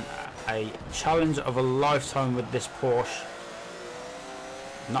having a challenge of a lifetime with this Porsche.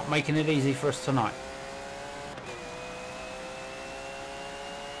 Not making it easy for us tonight.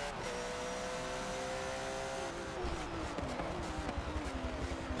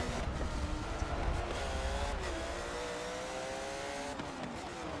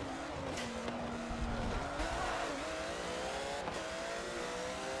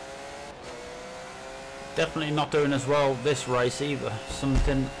 Definitely not doing as well this race either.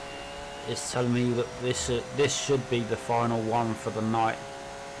 Something is telling me that this should be the final one for the night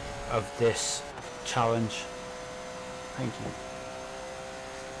of this challenge. Thank you.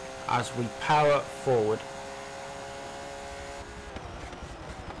 As we power forward.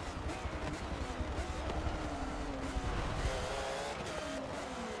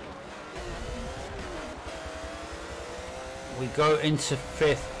 We go into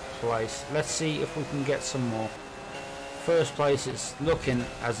 5th place. Let's see if we can get some more. First place, it's looking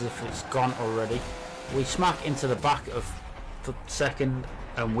as if it's gone already. We smack into the back of the 2nd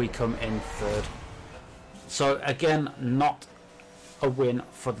and we come in 3rd. So again, not a win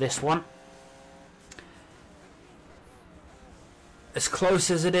for this one. As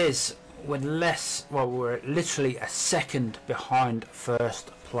close as it is, we're literally a 2nd behind 1st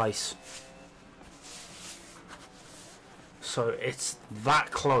place. So it's that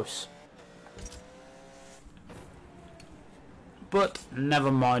close. But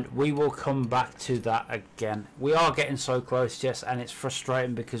never mind, we will come back to that again. We are getting so close, yes, and it's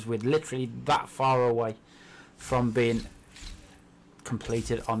frustrating because we're literally that far away from being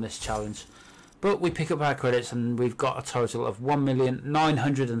completed on this challenge. But we pick up our credits and we've got a total of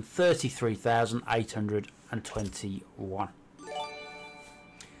 1,933,821.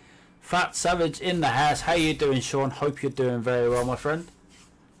 Fat Savage in the house. How you doing, Sean? Hope you're doing very well, my friend.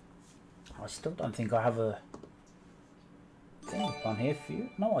 I still don't think I have a thing on here for you.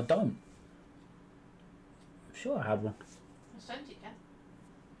 No, I don't. I'm sure I had one. I sent it, yeah.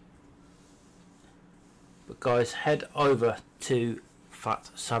 But guys, head over to Fat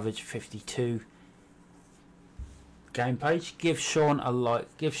Savage 52 game page. Give Sean a like.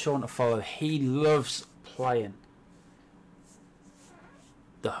 Give Sean a follow. He loves playing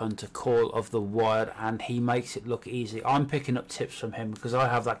the Hunter Call of the Wild, and he makes it look easy. I'm picking up tips from him because I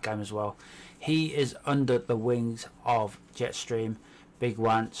have that game as well. He is under the wings of Jetstream, Big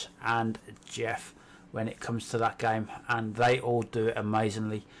Wanch and Jeff when it comes to that game, and they all do it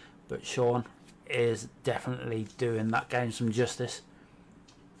amazingly, but Sean is definitely doing that game some justice.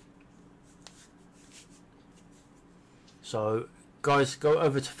 So guys, go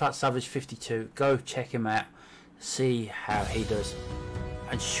over to Fat Savage 52, go check him out, see how he does.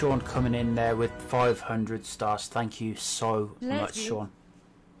 And Sean coming in there with 500 stars. Thank you so much, Sean.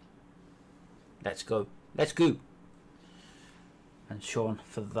 Let's go. Let's go. And Sean,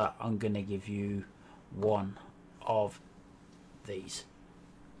 for that, I'm going to give you one of these.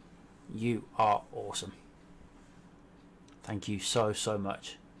 You are awesome. Thank you so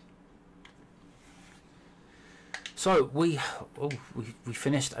much. So we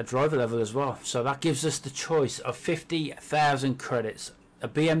finished a driver level as well. So that gives us the choice of 50,000 credits, a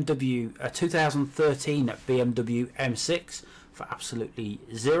 2013 BMW M6 for absolutely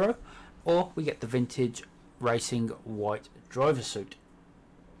zero, or we get the vintage racing white driver suit.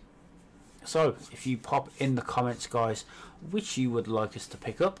 So if you pop in the comments, guys, which you would like us to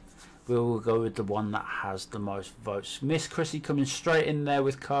pick up, we will go with the one that has the most votes. Miss Chrissy coming straight in there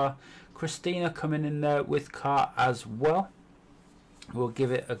with car, Christina coming in there with car as well. We'll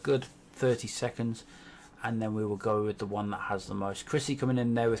give it a good 30 seconds and then we will go with the one that has the most. Chrissy coming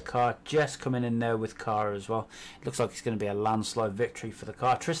in there with car, Jess coming in there with car as well. It looks like it's going to be a landslide victory for the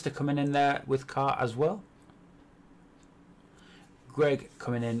car. Trista coming in there with car as well. Greg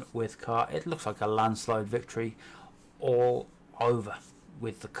coming in with car. It looks like a landslide victory all over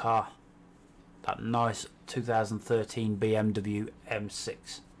with the car. That nice 2013 BMW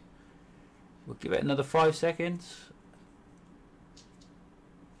M6. We'll give it another 5 seconds.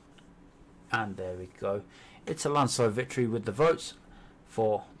 And there we go. It's a landslide victory with the votes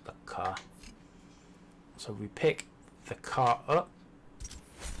for the car. So we pick the car up.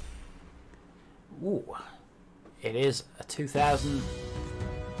 Ooh, it is a 2000.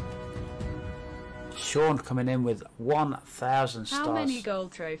 Sean coming in with 1,000 stars. How many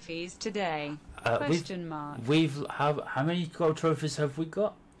gold trophies today? Question mark. How many gold trophies have we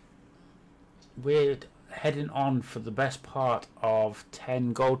got? We're heading on for the best part of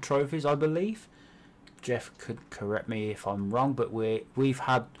 10 gold trophies, I believe. Jeff could correct me if I'm wrong, but we've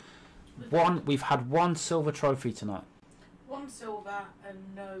had one silver trophy tonight. One silver and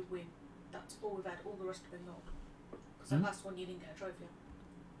no win. That's all we've had. All the rest have been gold. Because the last one you didn't get a trophy on.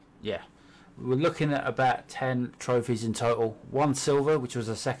 Yeah, we're looking at about 10 trophies in total. One silver, which was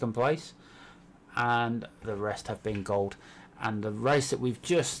a second place, and the rest have been gold. And the race that we've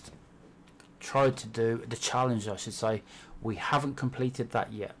just tried to do, the challenge I should say, we haven't completed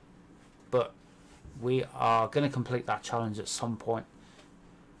that yet, but we are going to complete that challenge at some point.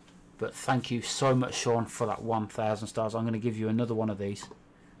 But thank you so much, Sean, for that 1,000 stars. I'm going to give you another one of these.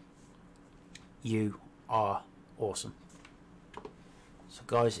 You are awesome. So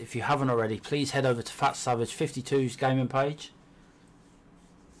guys, if you haven't already, please head over to Fat Savage 52's gaming page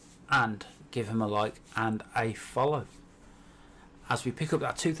and give him a like and a follow. As we pick up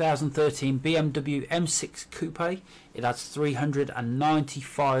that 2013 BMW M6 Coupe, it adds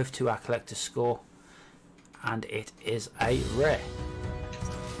 395 to our collector's score, and it is a rare.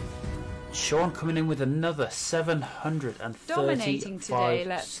 Sean coming in with another 735 Dominating today,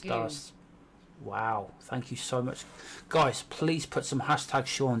 let's stars. Wow, thank you so much. Guys, please put some hashtag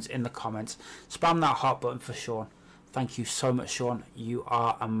Sean's in the comments. Spam that heart button for Sean. Thank you so much, Sean. You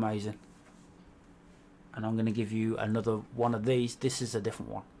are amazing. And I'm going to give you another one of these. This is a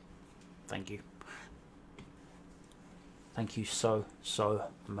different one. Thank you. Thank you so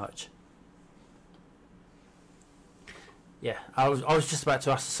much. Yeah, I was just about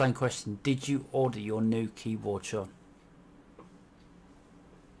to ask the same question. Did you order your new keyboard, Sean?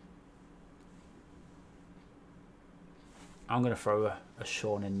 I'm going to throw a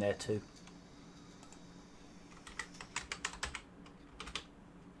Sean in there too.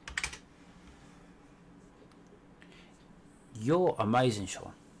 You're amazing,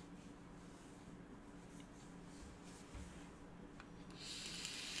 Sean.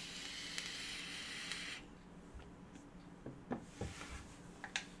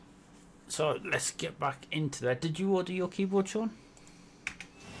 So let's get back into that. Did you order your keyboard, Sean?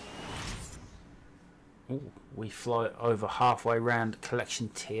 Ooh, we fly over halfway round collection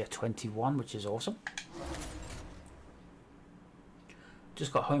tier 21, which is awesome.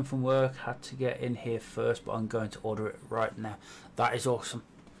 Just got home from work, had to get in here first, but I'm going to order it right now. That is awesome.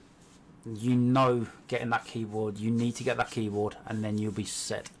 You know, getting that keyboard, you need to get that keyboard and then you'll be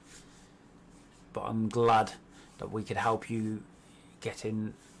set. But I'm glad that we could help you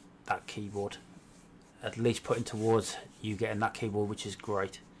getting that keyboard, at least putting towards you getting that keyboard, which is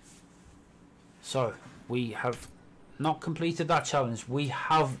great. So we have not completed that challenge. We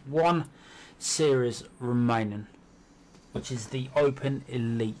have one series remaining, which is the Open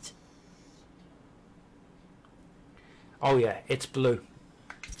Elite. Oh yeah, it's blue.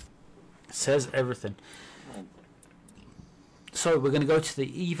 It says everything. So we're going to go to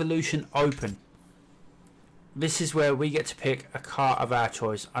the Evolution Open. This is where we get to pick a car of our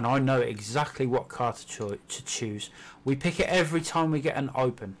choice, and I know exactly what car to choose. We pick it every time we get an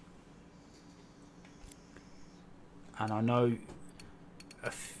Open, and I know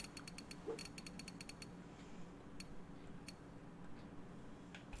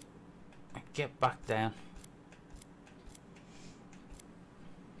get back down.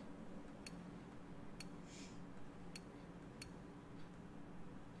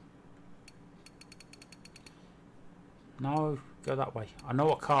 No, go that way. I know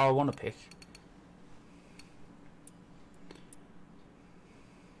what car I want to pick.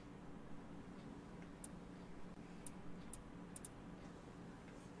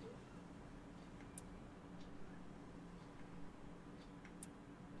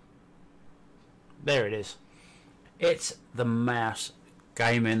 There it is. It's the Mouse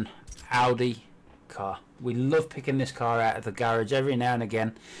Gaming Audi car. We love picking this car out of the garage every now and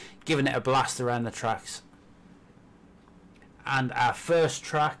again, giving it a blast around the tracks. And our first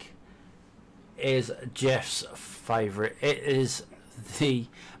track is Jeff's favourite. It is the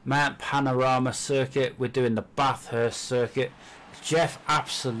Mount Panorama circuit. We're doing the Bathurst circuit. Jeff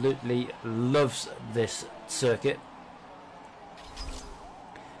absolutely loves this circuit.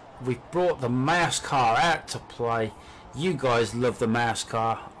 We've brought the Mouse car out to play. You guys love the Mouse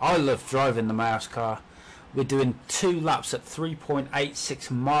car. I love driving the Mouse car. We're doing 2 laps at 3.86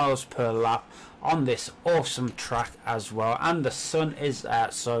 miles per lap on this awesome track as well, and the sun is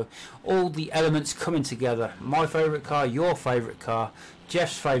out, so all the elements coming together. My favourite car, your favourite car,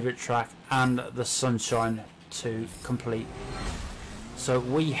 Jeff's favourite track, and the sunshine to complete. So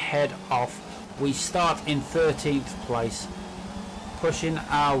we head off. We start in 13th place, pushing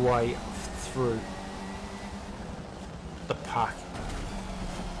our way through the pack.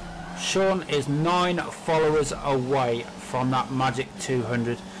 Sean is 9 followers away from that magic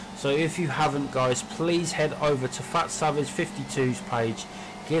 200. So if you haven't, guys, please head over to Fat Savage 52's page,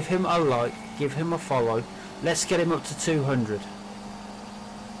 give him a like, give him a follow. Let's get him up to 200.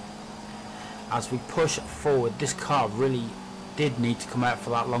 As we push forward, this car really did need to come out for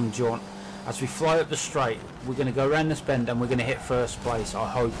that long jaunt. As we fly up the straight, we're going to go around this bend and we're going to hit first place. I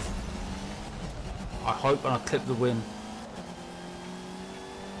hope and I'll clip the win.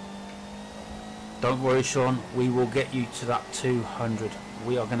 Don't worry, Sean, we will get you to that 200.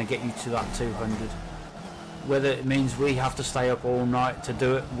 We are going to get you to that 200. Whether it means we have to stay up all night to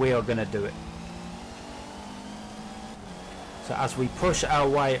do it, we are going to do it. So as we push our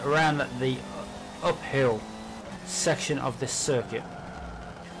way around the uphill section of this circuit,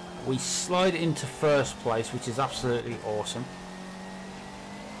 we slide into first place, which is absolutely awesome.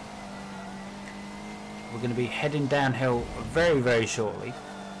 We're going to be heading downhill very, very shortly.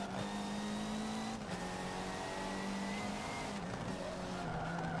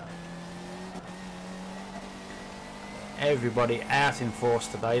 Everybody out in force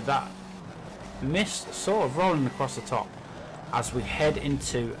today. That mist sort of rolling across the top as we head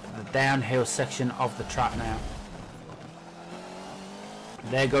into the downhill section of the track now.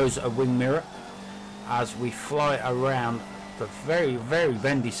 There goes a wing mirror as we fly around the very, very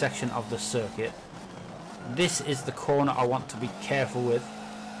bendy section of the circuit. This is the corner I want to be careful with.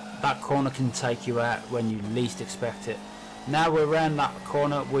 That corner can take you out when you least expect it. Now we're around that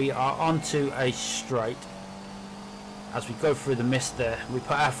corner, we are onto a straight. As we go through the mist there, we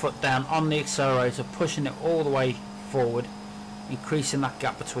put our foot down on the accelerator, pushing it all the way forward, increasing that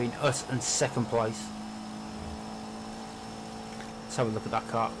gap between us and second place. Let's have a look at that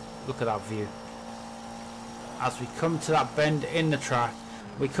car, look at that view. As we come to that bend in the track,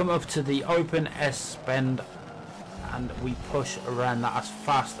 we come up to the Open S bend and we push around that as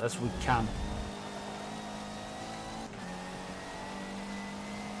fast as we can.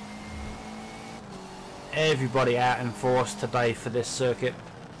 Everybody out in force today for this circuit.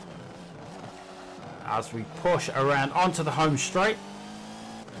 As we push around onto the home straight,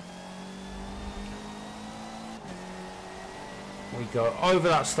 we go over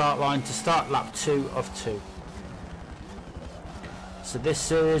that start line to start lap 2 of 2. So this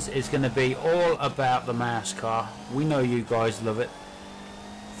series is going to be all about the Mouse car. We know you guys love it.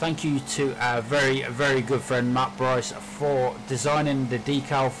 Thank you to our very, very good friend Matt Bryce for designing the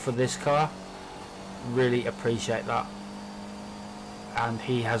decal for this car. Really appreciate that. and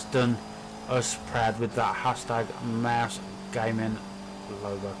he has done us proud with that hashtag Mouse Gaming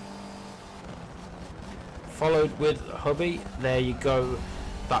logo. Followed with hubby. There you go.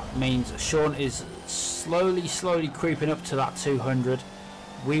 That means Sean is slowly creeping up to that 200.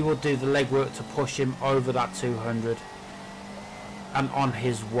 We will do the legwork to push him over that 200 and on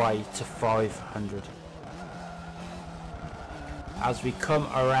his way to 500. As we come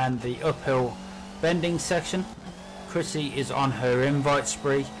around the uphill bending section, Chrissy is on her invite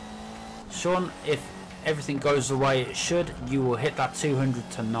spree. Sean, if everything goes the way it should, you will hit that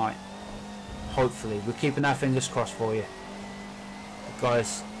 200 tonight. Hopefully. We're keeping our fingers crossed for you. But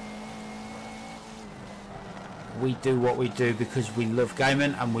guys, we do what we do because we love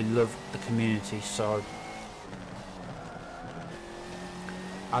gaming and we love the community. So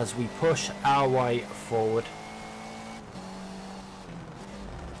as we push our way forward,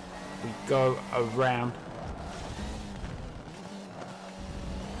 we go around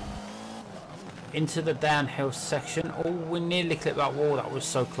into the downhill section. Oh, we nearly clipped that wall. That was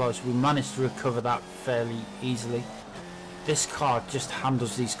so close. We managed to recover that fairly easily. This car just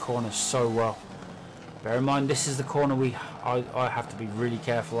handles these corners so well. Bear in mind, this is the corner I have to be really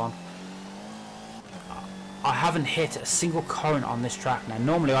careful on. I haven't hit a single current on this track now.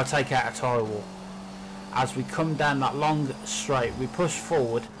 Normally I take out a tyre wall. As we come down that long straight, we push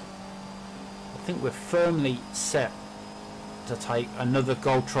forward. I think we're firmly set to take another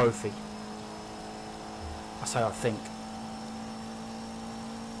gold trophy. I say I think.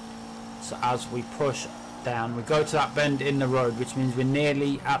 So as we push down, we go to that bend in the road, which means we're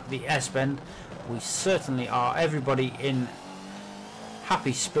nearly at the S-bend. We certainly are. Everybody in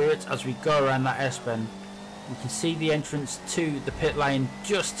happy spirits as we go around that S-bend. We can see the entrance to the pit lane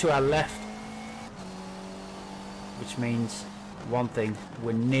just to our left, which means one thing: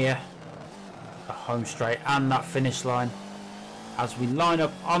 we're near a home straight and that finish line. As we line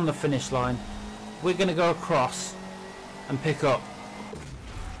up on the finish line, we're going to go across and pick up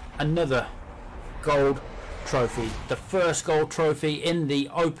another gold trophy, the first gold trophy in the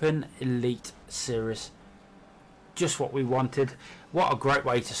Open Elite series. Just what we wanted. What a great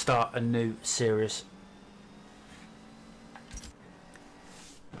way to start a new series.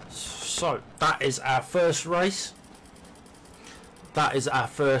 So that is our first race. That is our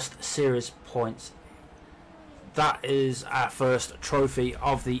first series points. That is our first trophy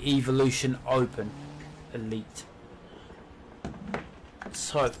of the Evolution Open Elite.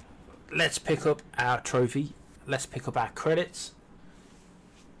 So let's pick up our trophy. Let's pick up our credits.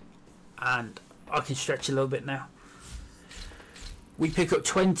 And I can stretch a little bit now. We pick up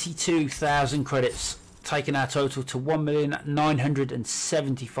 22,000 credits, taking our total to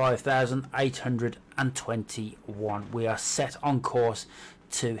 1,975,821. We are set on course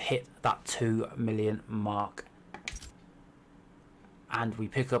to hit that 2 million mark. And we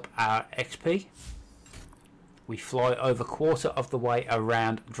pick up our XP. We fly over quarter of the way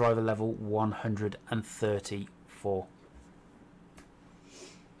around driver level 134.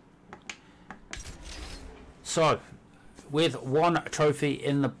 So with one trophy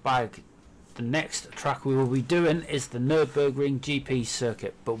in the bag, the next track we will be doing is the Nürburgring GP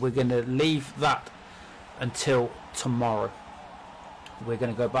circuit, but we're going to leave that until tomorrow. We're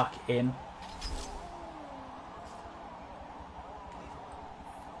going to go back in.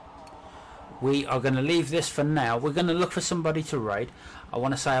 We are going to leave this for now. We're going to look for somebody to raid. I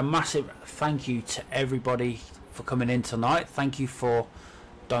want to say a massive thank you to everybody for coming in tonight. Thank you for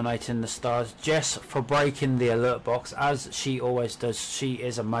donating the stars. Jess for breaking the alert box, as she always does. She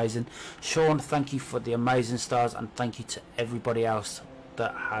is amazing. Sean, thank you for the amazing stars, and thank you to everybody else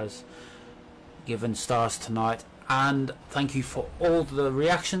that has given stars tonight. And thank you for all the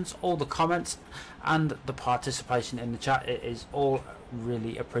reactions, all the comments, and the participation in the chat. It is all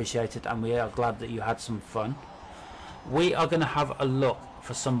really appreciated, and we are glad that you had some fun. We are going to have a look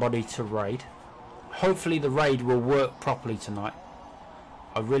for somebody to raid. Hopefully the raid will work properly tonight.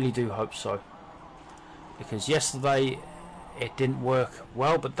 I really do hope so, because yesterday it didn't work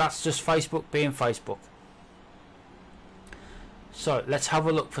well, but that's just Facebook being Facebook. So let's have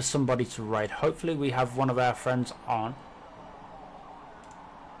a look for somebody to raid. Hopefully we have one of our friends on.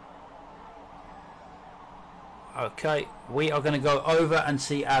 Okay, we are going to go over and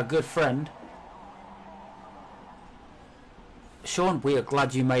see our good friend Sean. We are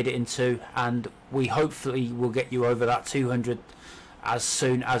glad you made it into, and we hopefully will get you over that 200 as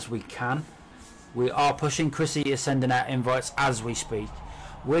soon as we can. We are pushing. Chrissy is sending out invites as we speak.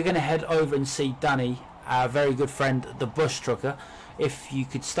 We're going to head over and see Danny, our very good friend, the Bush Trucker. If you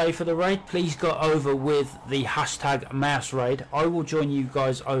could stay for the raid, please go over with the hashtag Mouse Raid. I will join you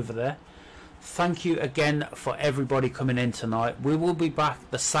guys over there. thank you again for everybody coming in tonight. We will be back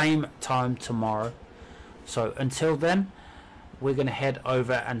the same time tomorrow. So until then, we're going to head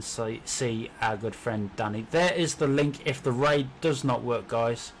over and see our good friend Danny. There is the link if the raid does not work,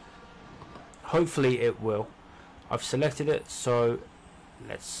 guys. Hopefully it will. I've selected it, so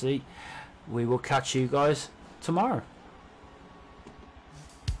let's see. We will catch you guys tomorrow.